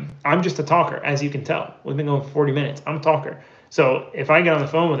talk to them. I'm just a talker, as you can tell. We've been going for 40 minutes. I'm a talker. So if I get on the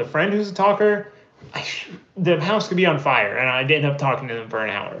phone with a friend who's a talker, the house could be on fire. And I'd end up talking to them for an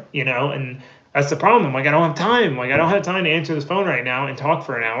hour, you know? And that's the problem. Like, I don't have time. Like, I don't have time to answer this phone right now and talk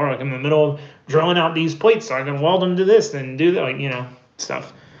for an hour. Like, I'm in the middle of drilling out these plates so I can weld them to this and do that, like, you know,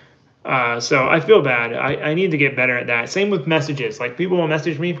 stuff. So I feel bad. I need to get better at that. Same with messages. Like people will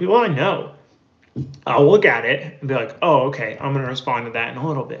message me, people I know. I'll look at it and be like, oh, okay, I'm going to respond to that in a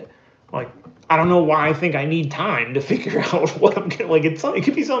little bit. Like, I don't know why I think I need time to figure out what I'm going to, like, it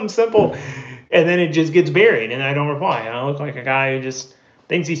could be something simple and then it just gets buried and I don't reply. I look like a guy who just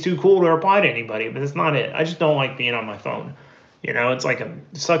thinks he's too cool to reply to anybody, but it's not it. I just don't like being on my phone. It's like it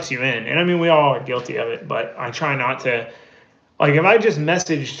sucks you in. And I mean, we all are guilty of it, but I try not to, like if I just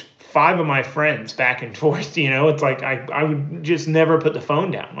messaged five of my friends back and forth, it's like I would just never put the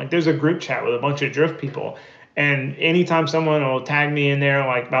phone down. Like there's a group chat with a bunch of drift people, and anytime someone will tag me in there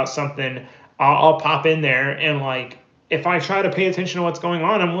like about something, I'll pop in there and like if I try to pay attention to what's going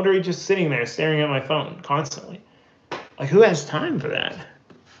on, I'm literally just sitting there staring at my phone constantly. Like who has time for that?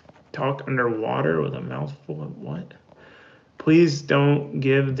 Talk underwater with a mouthful of what? Please don't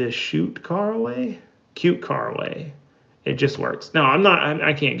give the shoot car away. Cute car away. It just works. No, I'm not.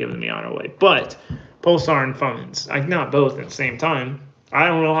 I can't give the Miata away. But Pulsar and phones, I not both at the same time. I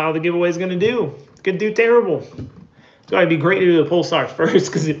don't know how the giveaway is going to do. It could do terrible. So it'd be great to do the Pulsar first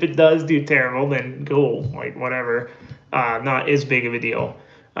because if it does do terrible, then cool. Like whatever. Not as big of a deal.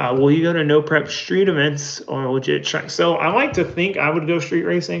 Will you go to no prep street events or legit track? So I like to think I would go street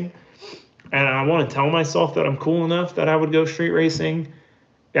racing, and I want to tell myself that I'm cool enough that I would go street racing.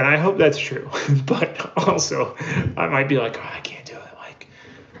 And I hope that's true. But also, I might be like, oh, I can't do it. Like,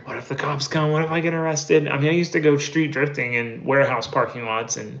 what if the cops come? What if I get arrested? I mean, I used to go street drifting in warehouse parking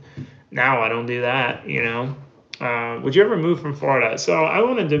lots, and now I don't do that, Would you ever move from Florida? So I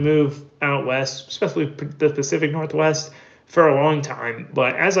wanted to move out west, especially the Pacific Northwest, for a long time.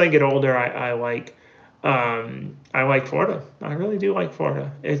 But as I get older, I like Florida. I really do like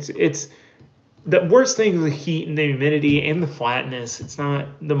Florida. It's the worst thing is the heat and the humidity and the flatness. It's not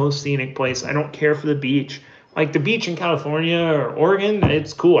the most scenic place. I don't care for the beach. Like the beach in California or Oregon,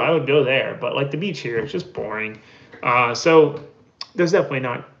 it's cool. I would go there. But like the beach here, it's just boring. So there's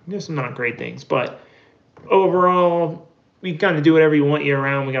some not great things. But overall, we kind of do whatever you want year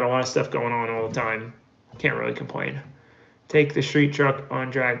round. We got a lot of stuff going on all the time. Can't really complain. Take the street truck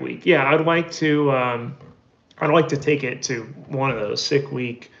on drag week. Yeah, I'd like to take it to one of those, sick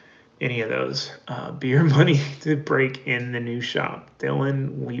week, any of those. Beer money to break in the new shop.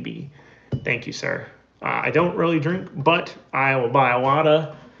 Dylan Weeby. Thank you, sir. I don't really drink, but I will buy a lot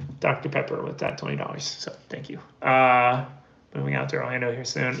of Dr. Pepper with that $20. So thank you. Moving out to Orlando here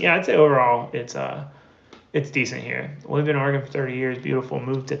soon. Yeah, I'd say overall it's decent here. Lived in Oregon for 30 years. Beautiful.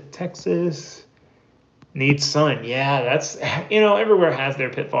 Moved to Texas. Needs sun. Yeah, that's, everywhere has their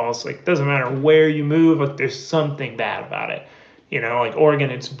pitfalls. Like, doesn't matter where you move, like, there's something bad about it. Like Oregon,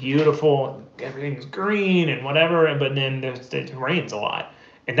 it's beautiful, everything's green and whatever, but then it rains a lot.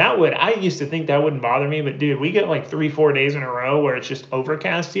 And I used to think that wouldn't bother me, but dude, we get like 3-4 days in a row where it's just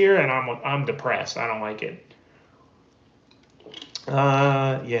overcast here, and I'm depressed. I don't like it.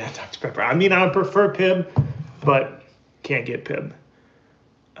 Yeah, Dr. Pepper. I mean, I would prefer Pib, but can't get Pib.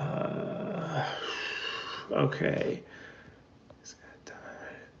 Okay.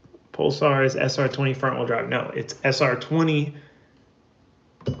 Pulsar is SR20 front wheel drive. No, it's SR20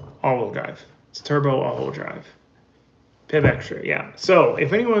 all-wheel drive. It's turbo all-wheel drive. Pib Extra, yeah. So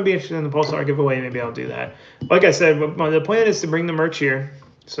if anyone would be interested in the Pulsar giveaway, maybe I'll do that. Like I said, the plan is to bring the merch here,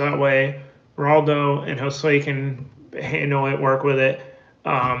 so that way Raldo and Jose can handle it, work with it,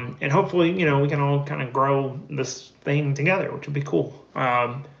 and hopefully, we can all kind of grow this thing together, which would be cool.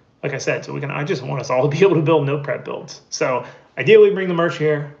 Like I said, so I just want us all to be able to build no prep builds. So ideally, bring the merch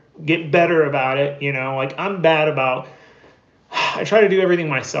here, get better about it. Like I'm bad about. I try to do everything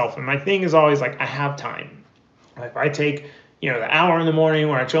myself, and my thing is always like I have time. Like I take the hour in the morning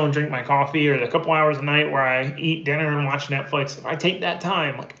where I chill and drink my coffee, or the couple hours a night where I eat dinner and watch Netflix. If I take that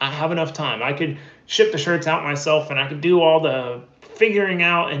time, like I have enough time. I could ship the shirts out myself, and I could do all the figuring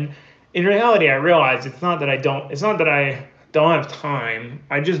out. And in reality, I realize it's not that I don't have time.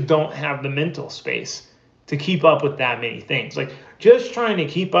 I just don't have the mental space to keep up with that many things. Like just trying to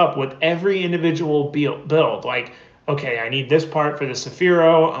keep up with every individual build. Like, okay, I need this part for the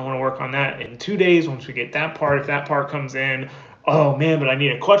Safiro. I want to work on that in 2 days. Once we get that part, if that part comes in, oh man, but I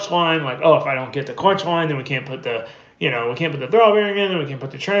need a clutch line. Like, oh, if I don't get the clutch line, then we can't put the throttle bearing in, then we can't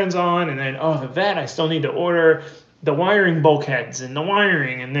put the trans on, and then the vet, I still need to order the wiring bulkheads and the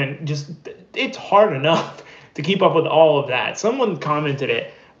wiring, and then it's hard enough to keep up with all of that. Someone commented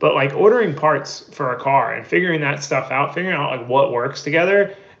it, but like ordering parts for a car and figuring that stuff out, figuring out like what works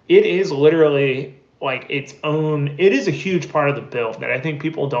together, it is literally like it is a huge part of the build that I think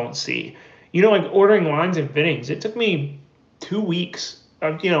people don't see. Like ordering lines and fittings, it took me 2 weeks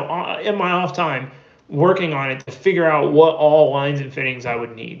of, in my off time working on it to figure out what all lines and fittings I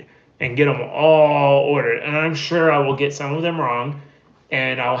would need. and get them all ordered. And I'm sure I will get some of them wrong,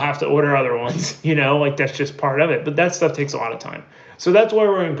 and I'll have to order other ones, like that's just part of it. But that stuff takes a lot of time. So that's why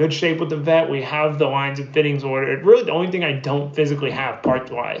we're in good shape with the vet. We have the lines and fittings ordered. Really, the only thing I don't physically have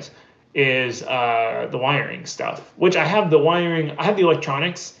parts-wise is the wiring stuff, which I have the wiring. I have the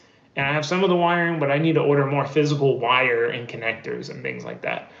electronics, and I have some of the wiring, but I need to order more physical wire and connectors and things like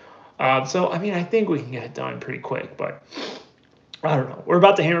that. So, I mean, I think we can get it done pretty quick, but I don't know. We're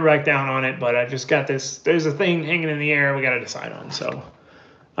about to hammer back down on it, but I just got this. There's a thing hanging in the air we got to decide on. So,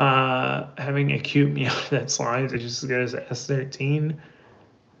 having a cute Miata that slides is just as good as the S13.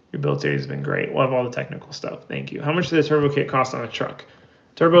 Your build series has been great. We'll have all the technical stuff. Thank you. How much did the turbo kit cost on a truck?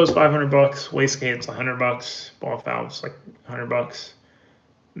 Turbo is $500. Wastegate's $100. Ball valves like $100.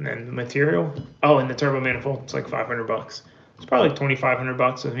 And then the material. Oh, and the turbo manifold, it's like $500. It's probably like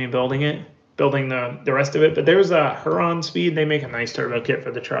 $2,500 with me building it, building the rest of it. But there's a Huron Speed. They make a nice turbo kit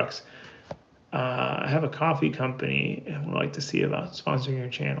for the trucks. I have a coffee company and would like to see about sponsoring your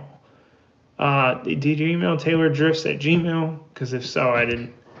channel. Did you email taylordrifts@gmail? Because if so, I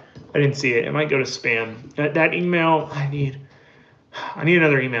didn't see it. It might go to spam. That email, I need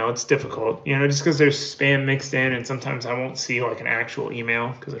another email. It's difficult, just because there's spam mixed in, and sometimes I won't see like an actual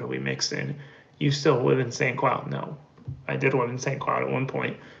email because it'll be mixed in. You still live in St. Cloud? No, I did live in St. Cloud at one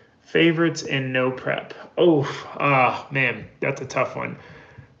point. Favorites and no prep. Oh, man, that's a tough one.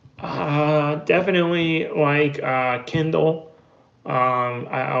 Definitely like Kindle.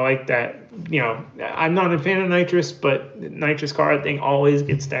 I like that. I'm not a fan of nitrous, but nitrous car I think always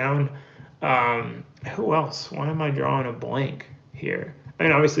gets down. Who else? Why am I drawing a blank here? I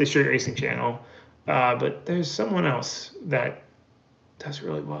mean, obviously the Street Racing Channel, but there's someone else that does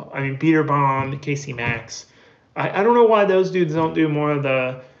really well. I mean, Peter Baum, Casey Max. I don't know why those dudes don't do more of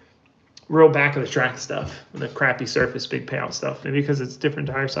the real back of the track stuff, the crappy surface, big payout stuff. Maybe because it's different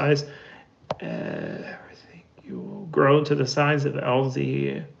tire size. Everything you will grow to the size of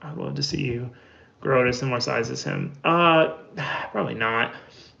LZ. I'd love to see you grow to a similar size as him. Probably not.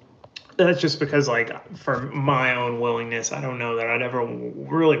 That's just because, like, for my own willingness, I don't know that I'd ever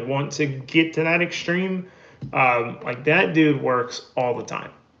really want to get to that extreme. Like, that dude works all the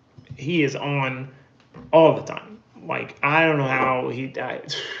time. He is on all the time. Like, I don't know how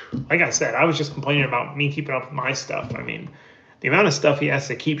like I said, I was just complaining about me keeping up with my stuff. I mean, the amount of stuff he has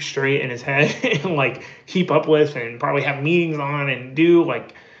to keep straight in his head and, like, keep up with and probably have meetings on and do,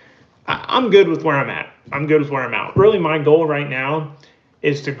 like, I'm good with where I'm at. I'm good with where I'm at. Really, my goal right now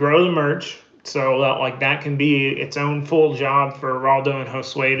is to grow the merch so that, like, that can be its own full job for Raldo and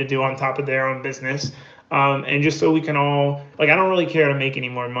Josue to do on top of their own business. And just so we can all, like, I don't really care to make any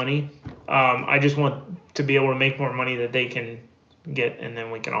more money. I just want to be able to make more money that they can get, and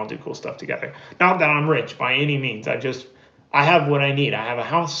then we can all do cool stuff together. Not that I'm rich by any means. I have what I need. I have a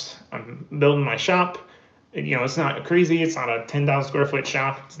house. I'm building my shop. It's not crazy. It's not a 10,000 square foot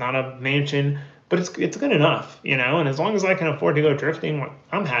shop. It's not a mansion, but it's good enough, and as long as I can afford to go drifting,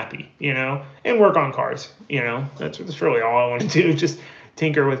 I'm happy, and work on cars, that's really all I want to do, just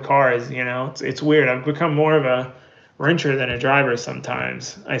tinker with cars, it's weird. I've become more of a wrencher than a driver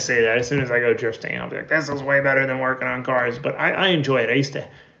sometimes. I say that as soon as I go drifting, I'll be like, this is way better than working on cars, but I enjoy it. I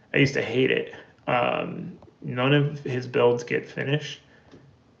used to hate it. None of his builds get finished.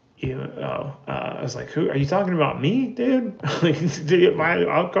 I was like, who are you talking about? Me, dude? Like,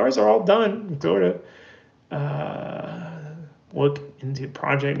 my cars are all done, sort of. Look into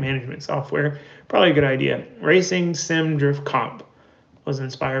project management software. Probably a good idea. Racing sim drift comp. Was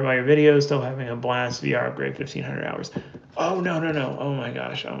inspired by your videos. Still having a blast. VR upgrade 1,500 hours. Oh, no. Oh my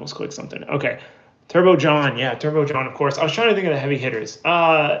gosh, I almost clicked something. Okay. Turbo John. Yeah, Turbo John, of course. I was trying to think of the heavy hitters.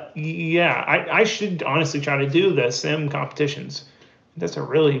 Yeah, I should honestly try to do the sim competitions. That's a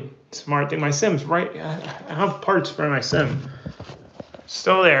really smart thing. My sim's right. I have parts for my sim.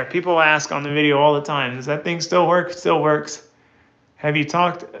 Still there. People ask on the video all the time, does that thing still work? Still works. Have you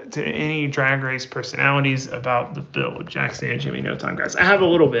talked to any drag race personalities about the build? Jackson and Jimmy No Time Guys. I have a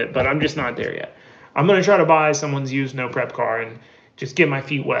little bit, but I'm just not there yet. I'm going to try to buy someone's used no prep car and just get my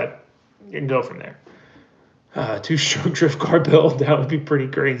feet wet and go from there. 2-stroke drift car build. That would be pretty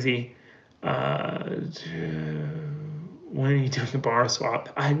crazy. When are you doing a bar swap?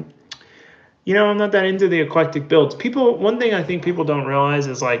 I'm not that into the eclectic builds. One thing I think people don't realize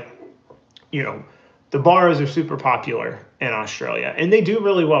is, like, the bars are super popular in Australia, and they do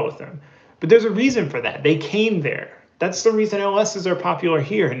really well with them. But there's a reason for that. They came there. That's the reason LSs are popular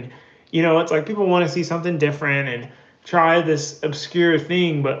here. And, it's like people want to see something different and try this obscure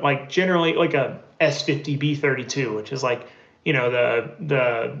thing, but, like, generally, like a S50 B32, which is, like,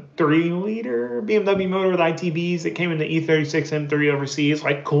 the 3-liter BMW motor with ITBs that came in the E36 M3 overseas,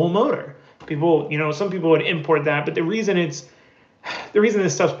 like cool motor. People, some people would import that, but the reason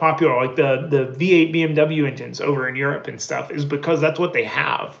this stuff's popular, like the V8 BMW engines over in Europe and stuff, is because that's what they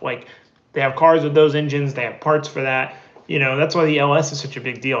have. Like they have cars with those engines, they have parts for that. That's why the LS is such a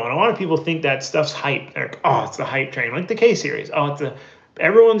big deal. And a lot of people think that stuff's hype. They're like, oh, it's the hype train, like the K series. Oh,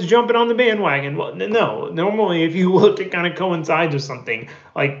 everyone's jumping on the bandwagon. Well, no. Normally, if you look, it kind of coincides with something.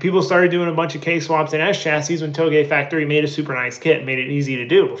 Like people started doing a bunch of K swaps and S chassis when Toge Factory made a super nice kit, and made it easy to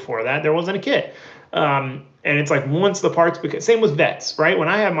do. Before that, there wasn't a kit. And it's like once the parts became, same with vets, right? When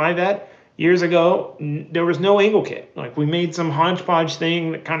I had my vet years ago, there was no angle kit. Like we made some hodgepodge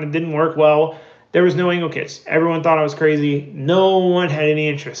thing that kind of didn't work well. There was no angle kits. Everyone thought I was crazy. No one had any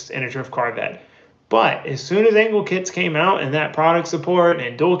interest in a drift car vet. But as soon as angle kits came out and that product support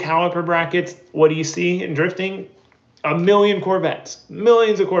and dual caliper brackets, what do you see in drifting? A million Corvettes,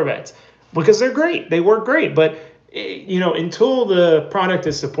 millions of Corvettes, because they're great. They work great. But until the product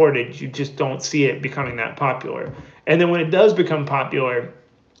is supported, you just don't see it becoming that popular. And then when it does become popular,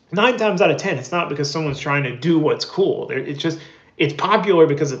 9 times out of 10, it's not because someone's trying to do what's cool. It's popular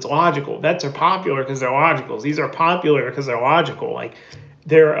because it's logical. Vets are popular because they're logical. These are popular because they're logical. Like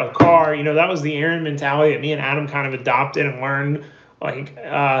they're a car, that was the Aaron mentality that me and Adam kind of adopted and learned. Like,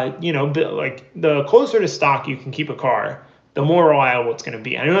 like the closer to stock you can keep a car, the more reliable it's going to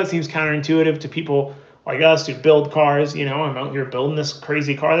be. I know that seems counterintuitive to people like us who build cars. I'm out here building this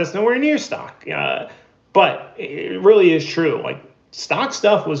crazy car that's nowhere near stock. But it really is true. Like stock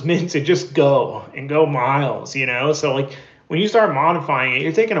stuff was meant to just go miles, So like when you start modifying it,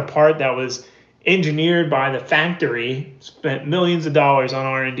 you're taking a part that was engineered by the factory, spent millions of dollars on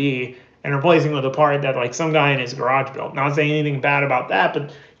R&D, and replacing with a part that like some guy in his garage built. Not saying anything bad about that,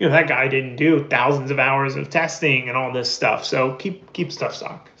 but that guy didn't do thousands of hours of testing and all this stuff. So keep stuff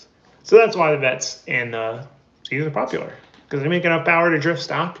stock. So that's why the vets and the C's are popular, because they make enough power to drift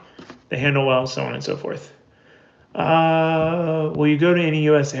stock, they handle well, so on and so forth. Will you go to any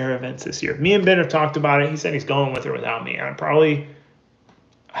U.S. Air events this year? Me and Ben have talked about it. He said he's going with or without me. I'd probably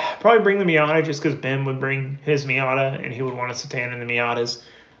bring the Miata just because Ben would bring his Miata and he would want us to tan in the Miatas.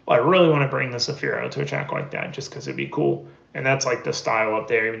 Well, I really want to bring the Safiro to a track like that just because it'd be cool. And that's like the style up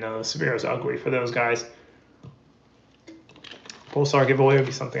there, even though the Safiro's ugly for those guys. Pulsar giveaway would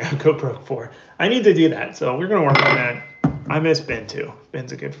be something I'd go broke for. I need to do that, so we're going to work on that. I miss Ben too.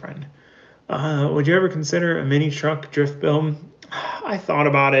 Ben's a good friend. Would you ever consider a mini truck drift build? I thought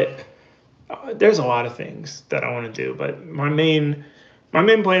about it. There's a lot of things that I want to do, but my main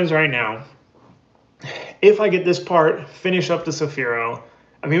plans right now, if I get this part, finish up the Safiro.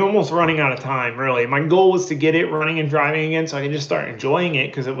 I'm almost running out of time, really. My goal was to get it running and driving again so I can just start enjoying it,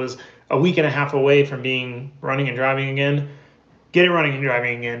 because it was a week and a half away from being running and driving again. Get it running and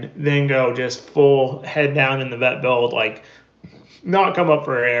driving again, then go just full head down in the vet build, like not come up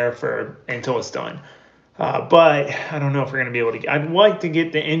for air until it's done. But I don't know if we're going to be able to. I'd like to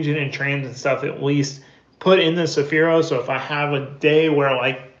get the engine and trans and stuff at least put in the Safiro, so if I have a day where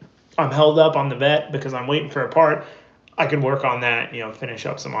like I'm held up on the vet because I'm waiting for a part, I can work on that, finish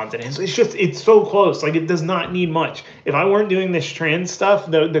up some odds and ends. It's so close. Like it does not need much. If I weren't doing this trans stuff,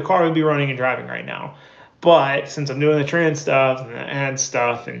 the car would be running and driving right now. But since I'm doing the trans stuff and the ad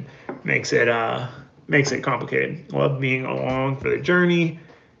stuff, and makes it complicated. Love being along for the journey.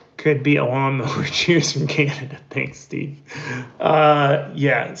 Could be a lawnmower. Cheers from Canada. Thanks, Steve.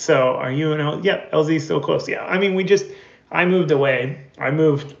 Yeah. So are you and L? Yeah, LZ still close. Yeah. I moved away. I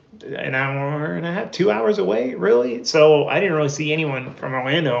moved an hour and a half, 2 hours away, really. So I didn't really see anyone from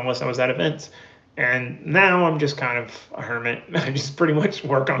Orlando unless I was at events. And now I'm just kind of a hermit. I just pretty much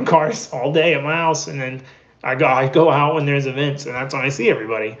work on cars all day at my house, and then I go out when there's events, and that's when I see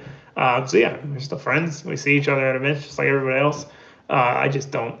everybody. So yeah, we're still friends. We see each other at events just like everybody else. I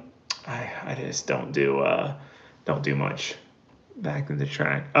just don't do much back in the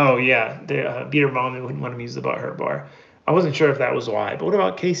track. Oh yeah, the Peter Bauman wouldn't want to use the butthurt bar. I wasn't sure if that was why, but what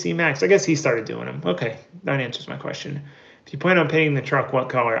about KC Max? I guess he started doing them. Okay, that answers my question. If you plan on painting the truck, what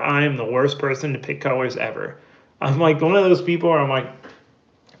color? I am the worst person to pick colors ever. I'm like one of those people where I'm like,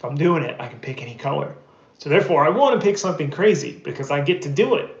 if I'm doing it, I can pick any color. So therefore, I want to pick something crazy because I get to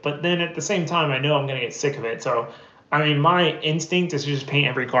do it. But then at the same time, I know I'm going to get sick of it. So, my instinct is to just paint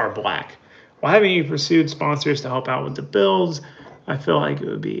every car black. Why haven't you pursued sponsors to help out with the builds? I feel like it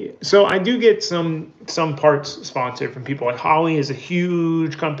would be. So I do get some parts sponsored from people. Like Holly is a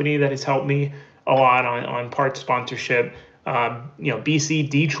huge company that has helped me a lot on parts sponsorship. BC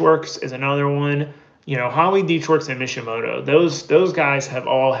Deechworks is another one. Holly, Deechworks, and Mishimoto. Those guys have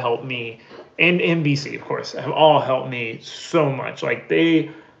all helped me and NBC, of course, have all helped me so much. Like,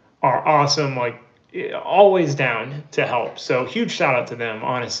 they are awesome, like, always down to help. So huge shout out to them,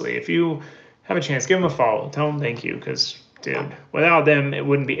 honestly. If you have a chance, give them a follow. Tell them thank you, because, dude, without them,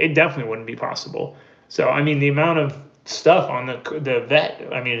 it definitely wouldn't be possible. So, I mean, the amount of stuff on the vet,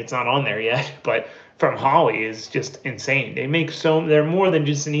 I mean, it's not on there yet, but from Holly is just insane. They're more than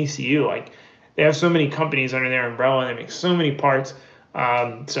just an ECU. Like, they have so many companies under their umbrella, and they make so many parts.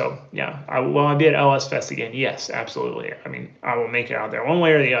 So yeah, will I be at LS Fest again? Yes, absolutely. I mean, I will make it out there one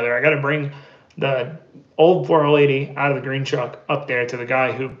way or the other. I got to bring the old 480 out of the green truck up there to the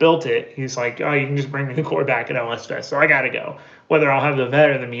guy who built it. He's like, oh, you can just bring the core back at LS Fest. So I got to go. Whether I'll have the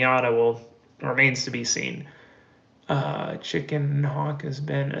vet or the Miata remains to be seen. Chicken Hawk has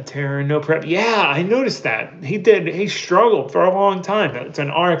been a terror. No prep. Yeah, I noticed that. He struggled for a long time. It's an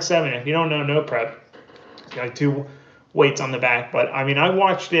RX-7. If you don't know, no prep. It's got like 2 weights on the back. But I mean, I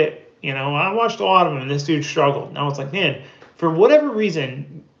watched it. I watched a lot of them, and this dude struggled. And I was like, man, for whatever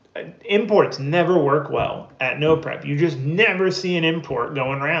reason, imports never work well at no prep. You just never see an import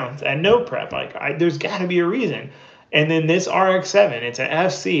going around at no prep. Like, there's got to be a reason. And then this RX-7, it's an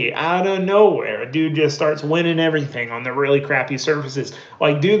FC out of nowhere. A dude just starts winning everything on the really crappy surfaces.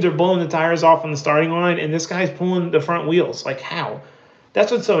 Like, dudes are blowing the tires off on the starting line, and this guy's pulling the front wheels. Like, how?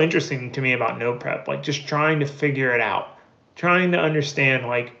 That's what's so interesting to me about no prep. Like, just trying to figure it out, trying to understand,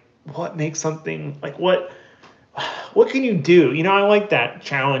 like, what makes something, like, what can you do? I like that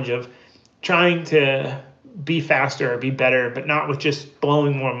challenge of trying to be faster or be better, but not with just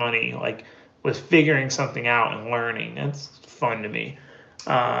blowing more money. Like, with figuring something out and learning. That's fun to me.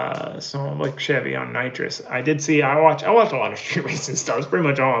 So I'm like Chevy on nitrous. I watch a lot of street racing stuff. It's pretty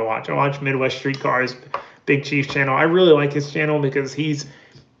much all I watch. I watch Midwest Street Cars, Big Chief's channel. I really like his channel because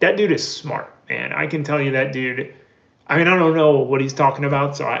that dude is smart, man. I can tell you that dude. I mean, I don't know what he's talking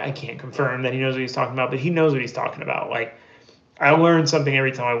about, so I can't confirm that he knows what he's talking about, but he knows what he's talking about. Like, I learn something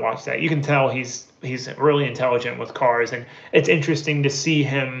every time I watch that. You can tell he's really intelligent with cars, and it's interesting to see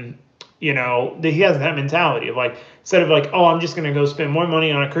him. That he has that mentality of, like, instead of like, oh, I'm just going to go spend more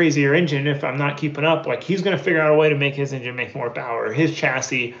money on a crazier engine if I'm not keeping up. Like, he's going to figure out a way to make his engine make more power, his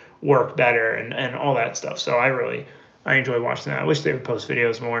chassis work better, and all that stuff. So I enjoy watching that. I wish they would post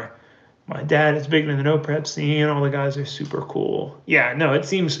videos more. My dad is big into the no prep scene. All the guys are super cool. Yeah, no, it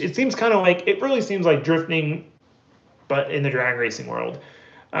seems kind of like, it really seems like drifting, but in the drag racing world.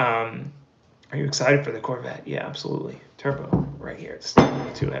 Are you excited for the Corvette? Yeah, absolutely. Turbo right here. It's too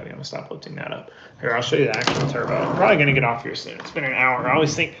heavy. I'm going to stop lifting that up. Here, I'll show you the actual turbo. I'm probably going to get off here soon. It's been an hour. I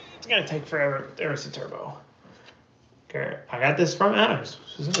always think it's going to take forever. There's the turbo. Okay, I got this from Adams,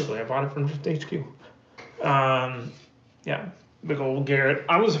 specifically. I bought it from Drift HQ. Yeah, big old Garrett.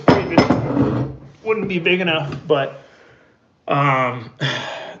 I was afraid it wouldn't be big enough, but Brandon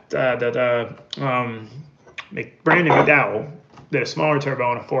McDowell did a smaller turbo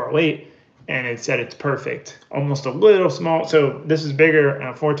on a 408, and it said it's perfect, almost a little small. So this is bigger,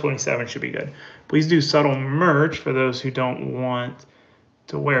 427 should be good. Please do subtle merch for those who don't want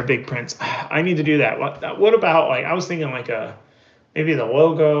to wear big prints. I need to do that. What about, like, I was thinking like maybe the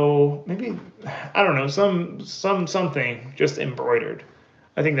logo, maybe, I don't know, something just embroidered.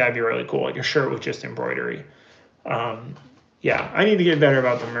 I think that'd be really cool, like a shirt with just embroidery. Yeah, I need to get better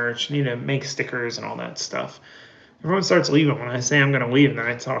about the merch. I need to make stickers and all that stuff. Everyone starts leaving when I say I'm going to leave, and then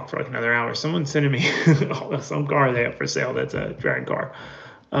I talk for like another hour. Someone's sending me some car they have for sale that's a drag car.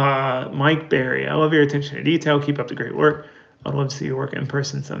 Mike Barry, I love your attention to detail. Keep up the great work. I'd love to see you work in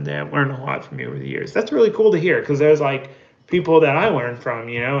person someday. I've learned a lot from you over the years. That's really cool to hear, because there's like people that I learn from,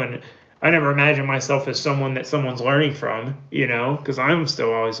 and I never imagined myself as someone that someone's learning from, because I'm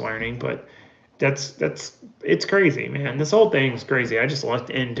still always learning. But it's crazy, man. This whole thing's crazy. I just looked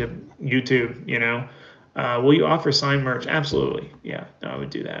into YouTube, Will you offer signed merch? Absolutely. Yeah, no, I would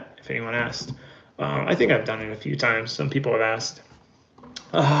do that if anyone asked. I think I've done it a few times. Some people have asked.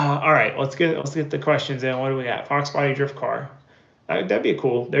 All right, let's get the questions in. What do we got? Fox Body Drift Car. That'd be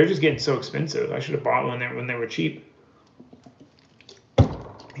cool. They're just getting so expensive. I should have bought one when they were cheap.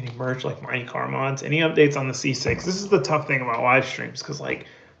 Any merch like Mighty Car Mods? Any updates on the C6? This is the tough thing about live streams, because like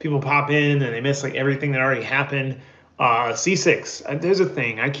people pop in and they miss like everything that already happened. C6, there's a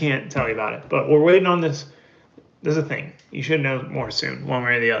thing. I can't tell you about it, but we're waiting on this. There's a thing. You should know more soon, one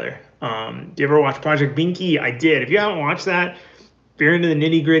way or the other. Do you ever watch Project Binky? I did. If you haven't watched that, if you're into the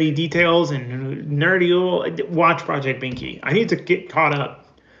nitty gritty details and nerdy, watch Project Binky. I need to get caught up.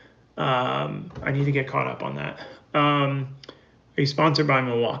 I need to get caught up on that. Are you sponsored by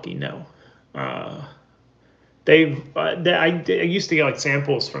Milwaukee? No. I used to get like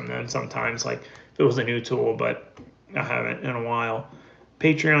samples from them sometimes, like if it was a new tool, but I haven't in a while.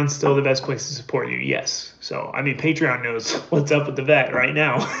 Patreon's still the best place to support you. Yes. So, I mean, Patreon knows what's up with the vet right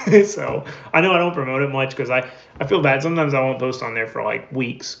now. So, I know I don't promote it much because I feel bad. Sometimes I won't post on there for like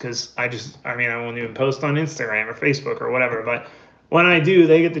weeks because I won't even post on Instagram or Facebook or whatever. But when I do,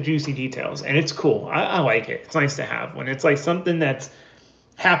 they get the juicy details and it's cool. I like it. It's nice to have when it's like something that's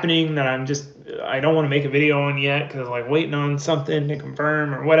happening that I don't want to make a video on yet because like waiting on something to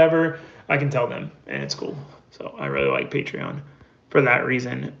confirm or whatever. I can tell them and it's cool. So, I really like Patreon for that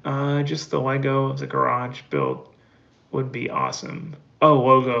reason. Just the Lego of the garage build would be awesome. Oh,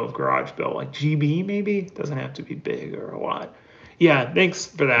 logo of garage build, like GB maybe? Doesn't have to be big or a lot. Yeah, thanks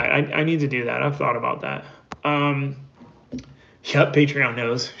for that. I need to do that. I've thought about that. Yep, Patreon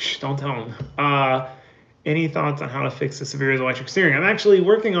knows. Shh, don't tell them. Any thoughts on how to fix the severe electric steering? I'm actually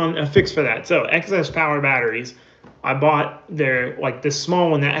working on a fix for that. So excess power batteries. I bought this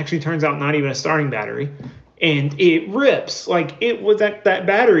small one that actually turns out not even a starting battery. And it rips. Like it was that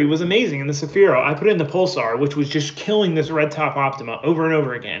battery was amazing in the Safiro. I put it in the Pulsar, which was just killing this red top Optima over and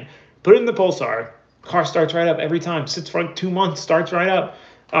over again. Put it in the Pulsar, car starts right up every time. Sits for like 2 months, starts right up.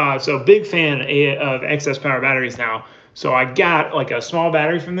 So big fan of excess power batteries now. So I got like a small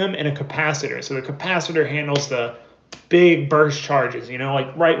battery from them and a capacitor. So the capacitor handles the big burst charges,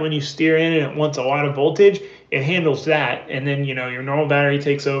 like right when you steer in and it wants a lot of voltage, it handles that. And then, your normal battery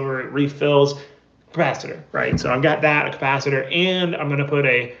takes over, it refills. Capacitor, right? So I've got that, a capacitor, and I'm going to put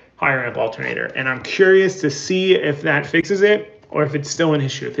a higher amp alternator. And I'm curious to see if that fixes it or if it's still an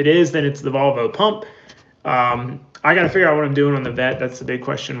issue. If it is, then it's the Volvo pump. I got to figure out what I'm doing on the vet. That's the big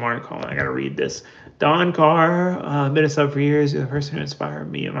question mark. Hold on, I got to read this. Don Carr, been a sub for years. You're the person who inspired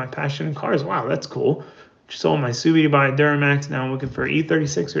me and my passion in cars. Wow, that's cool. Just sold my Subi to buy a Duramax. Now I'm looking for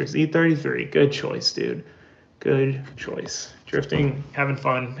E36 or E33. Good choice, dude. Good choice. Drifting, having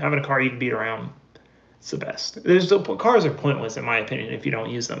fun, having a car you can beat around. It's the best. Cars are pointless, in my opinion, if you don't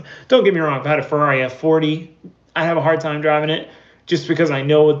use them. Don't get me wrong. I've had a Ferrari F40. I have a hard time driving it just because I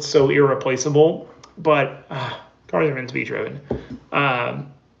know it's so irreplaceable. But cars are meant to be driven.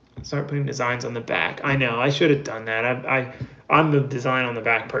 Start putting designs on the back. I know. I should have done that. I'm the design on the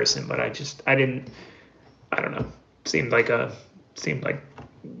back person, but I didn't. I don't know. Seemed like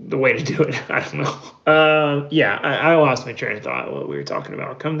the way to do it. I don't know. Yeah, I lost my train of thought. What we were talking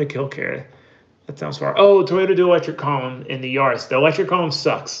about. Come to Killcare. That sounds far. Oh, Toyota Dual Electric Column in the Yaris. The electric column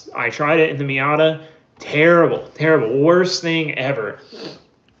sucks. I tried it in the Miata. Terrible. Worst thing ever.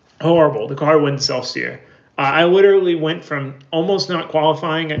 Horrible. The car wouldn't self-steer. I literally went from almost not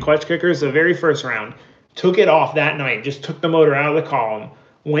qualifying at clutch kickers the very first round, took it off that night, just took the motor out of the column,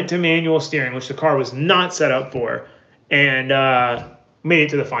 went to manual steering, which the car was not set up for, and made it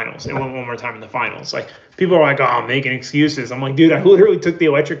to the finals. It went one more time in the finals. Like, people are like, oh, I'm making excuses. I'm like, dude, I literally took the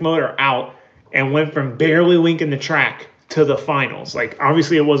electric motor out and went from barely linking the track to the finals. Like,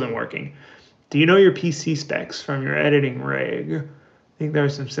 obviously it wasn't working. Do you know your PC specs from your editing rig? I think there are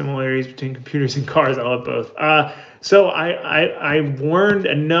some similarities between computers and cars. I love both. So I learned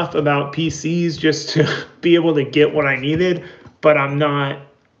enough about PCs just to be able to get what I needed, but I'm not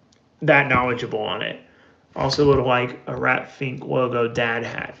that knowledgeable on it. Also would like a Rat Fink logo dad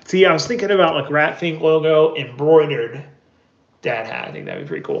hat. See, I was thinking about like Rat Fink logo embroidered dad hat. I think that'd be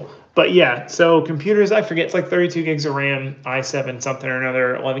pretty cool. But yeah, so computers, I forget, it's like 32 gigs of RAM, i7 something or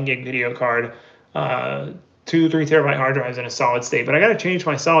another, 11 gig video card, 2, 3 terabyte hard drives in a solid state. But I got to change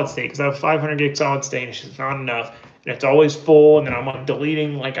my solid state because I have 500 gig solid state and it's just not enough. And it's always full. And then I'm like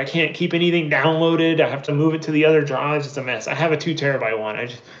deleting, like I can't keep anything downloaded. I have to move it to the other drives. It's a mess. I have a 2 terabyte one.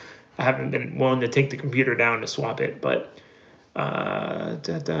 I haven't been willing to take the computer down to swap it. But okay,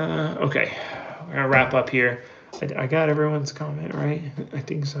 we're going to wrap up here. I got everyone's comment, right? I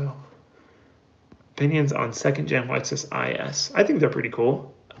think so. Opinions on second gen Lexus IS. I think they're pretty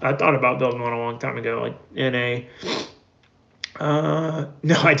cool. I thought about building one a long time ago, like in a.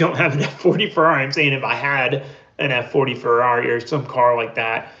 No, I don't have an F40 Ferrari. I'm saying if I had an F40 Ferrari or some car like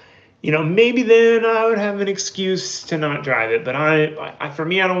that, maybe then I would have an excuse to not drive it. But for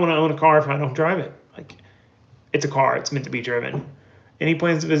me, I don't want to own a car if I don't drive it. Like, it's a car. It's meant to be driven. Any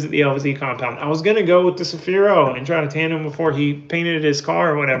plans to visit the LZ compound? I was going to go with the Safiro and try to tan him before he painted his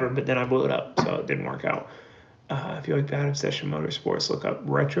car or whatever, but then I blew it up, so it didn't work out. If you like Bad Obsession Motorsports, look up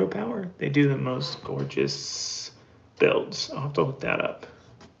Retro Power. They do the most gorgeous builds. I'll have to look that up.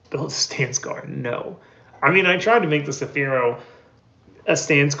 Build a stance car? No. I mean, I tried to make the Safiro a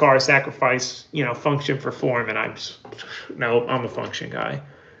stance car, sacrifice, function for form, and I'm a function guy.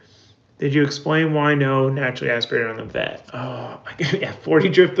 Did you explain why no naturally aspirated on the vet? Oh, yeah, 40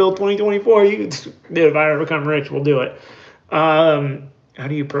 drift build 2024. If I ever become rich, we'll do it. How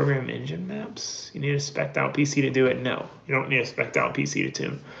do you program engine maps? You need a spec'd out PC to do it? No, you don't need a spec'd out PC to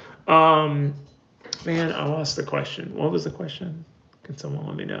tune. Man, I lost the question. What was the question? Can someone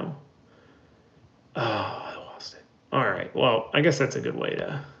let me know? Oh, I lost it. All right. Well, I guess that's a good way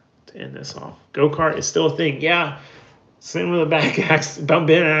to end this off. Go-kart is still a thing. Yeah. Sitting with a back bent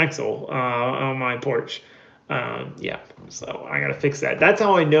axle on my porch. Yeah. So I got to fix that. That's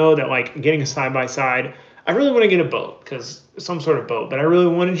how I know that, like, getting a side-by-side, I really want to get a boat, because some sort of boat, but I really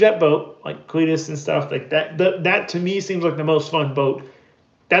want a jet boat, like Cletus and stuff like that. That to me seems like the most fun boat.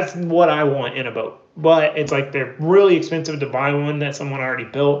 That's what I want in a boat. But it's like they're really expensive to buy one that someone already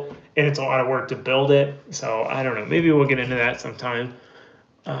built, and it's a lot of work to build it. So I don't know. Maybe we'll get into that sometime.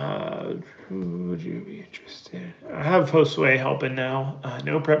 Who would you be interested? I have Josue helping now.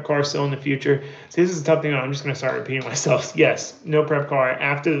 No prep car still in the future. See, this is a tough thing. I'm just going to start repeating myself. Yes, no prep car.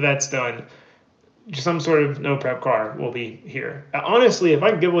 After that's done, some sort of no prep car will be here. Honestly, if I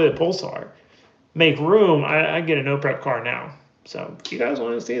can give away the Pulsar, make room, I get a no prep car now. So if you guys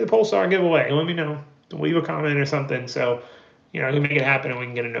want to see the Pulsar giveaway, let me know. Leave a comment or something. So, I can make it happen and we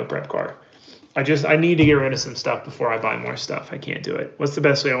can get a no prep car. I need to get rid of some stuff before I buy more stuff. I can't do it. What's the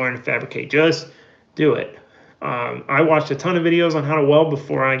best way to learn to fabricate? Just do it. I watched a ton of videos on how to weld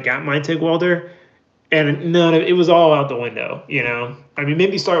before I got my TIG welder, and none of it was all out the window. I mean,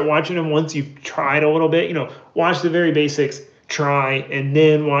 maybe start watching them once you've tried a little bit. Watch the very basics, try, and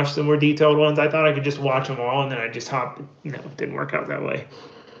then watch the more detailed ones. I thought I could just watch them all, and then I just hopped. It didn't work out that way.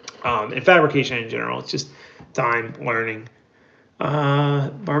 And fabrication in general, it's just time, learning.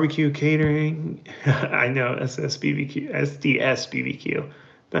 Barbecue catering. I know, SDS BBQ.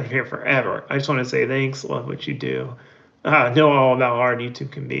 Been here forever. I just want to say thanks. Love what you do. Know all about how hard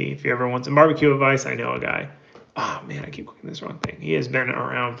YouTube can be. If you ever want some barbecue advice, I know a guy. Oh man, I keep clicking this wrong thing. He has been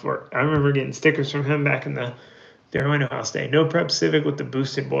around for. I remember getting stickers from him back in the Rhino House day. No prep Civic with the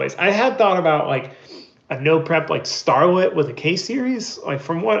boosted boys. I had thought about like a no prep like Starlet with a K series. Like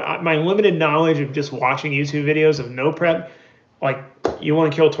from what my limited knowledge of just watching YouTube videos of no prep, like you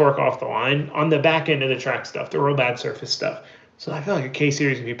want to kill torque off the line on the back end of the track stuff, the real bad surface stuff. So I feel like a K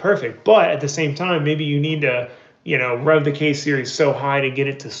series would be perfect. But at the same time, maybe you need to, rev the K series so high to get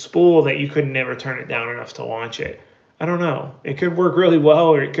it to spool that you could never turn it down enough to launch it. I don't know. It could work really well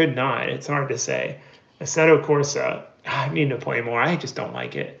or it could not. It's hard to say. Assetto Corsa, I need to play more. I just don't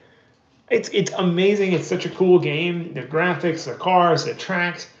like it. It's amazing. It's such a cool game. The graphics, the cars, the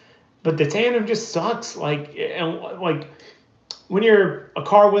tracks, but the tandem just sucks. Like when you're a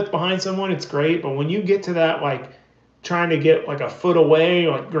car width behind someone, it's great. But when you get to that, like trying to get like a foot away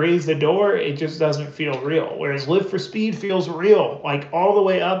or graze the door, it just doesn't feel real. Whereas Live for Speed feels real, like all the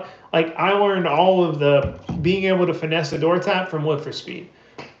way up. Like I learned all of the being able to finesse the door tap from Live for Speed.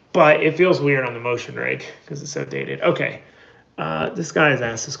 But it feels weird on the motion rig because it's so dated. Okay. This guy has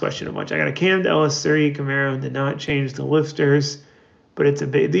asked this question a bunch. I got a cammed LS3 Camaro, did not change the lifters, but it's a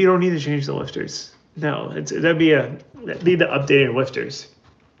big. You don't need to change the lifters. No, that'd be the updated lifters.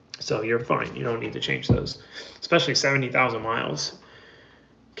 So you're fine. You don't need to change those, especially 70,000 miles.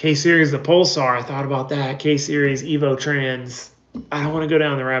 K Series, the Pulsar. I thought about that. K Series Evo Trans. I don't want to go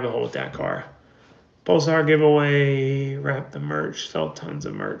down the rabbit hole with that car. Pulsar giveaway, wrap the merch, sell tons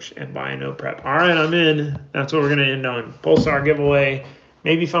of merch, and buy a no prep. All right, I'm in. That's what we're going to end on. Pulsar giveaway,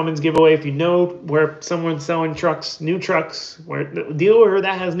 maybe Fumman's giveaway. If you know where someone's selling trucks, new trucks, where the dealer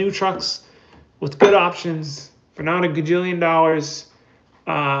that has new trucks with good options for not a gajillion dollars.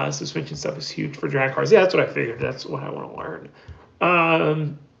 Suspension stuff is huge for drag cars. Yeah, that's what I figured. That's what I want to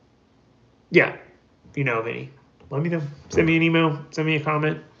learn. Yeah, if you know of any, let me know. Send me an email. Send me a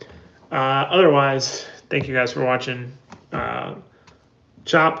comment. Otherwise, thank you guys for watching.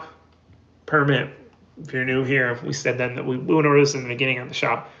 Shop permit. If you're new here, we said then that we went over this in the beginning of the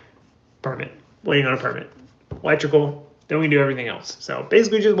shop. Permit. Waiting on a permit. Electrical. Then we do everything else. So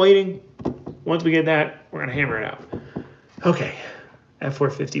basically just waiting. Once we get that, we're going to hammer it out. Okay.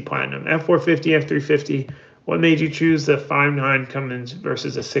 F450 Platinum. F450, F350. What made you choose the 5.9 Cummins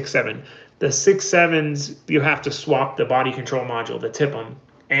versus a 6.7? The 6.7s, you have to swap the body control module, the TIPM.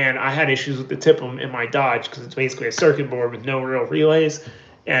 And I had issues with the TIPM in my Dodge because it's basically a circuit board with no real relays.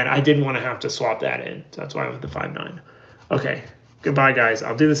 And I didn't want to have to swap that in. So that's why I went with the 5.9. Okay. Goodbye, guys.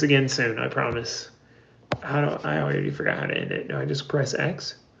 I'll do this again soon. I promise. I already forgot how to end it. Do I just press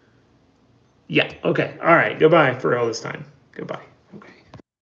X? Yeah. Okay. All right. Goodbye for all this time. Goodbye.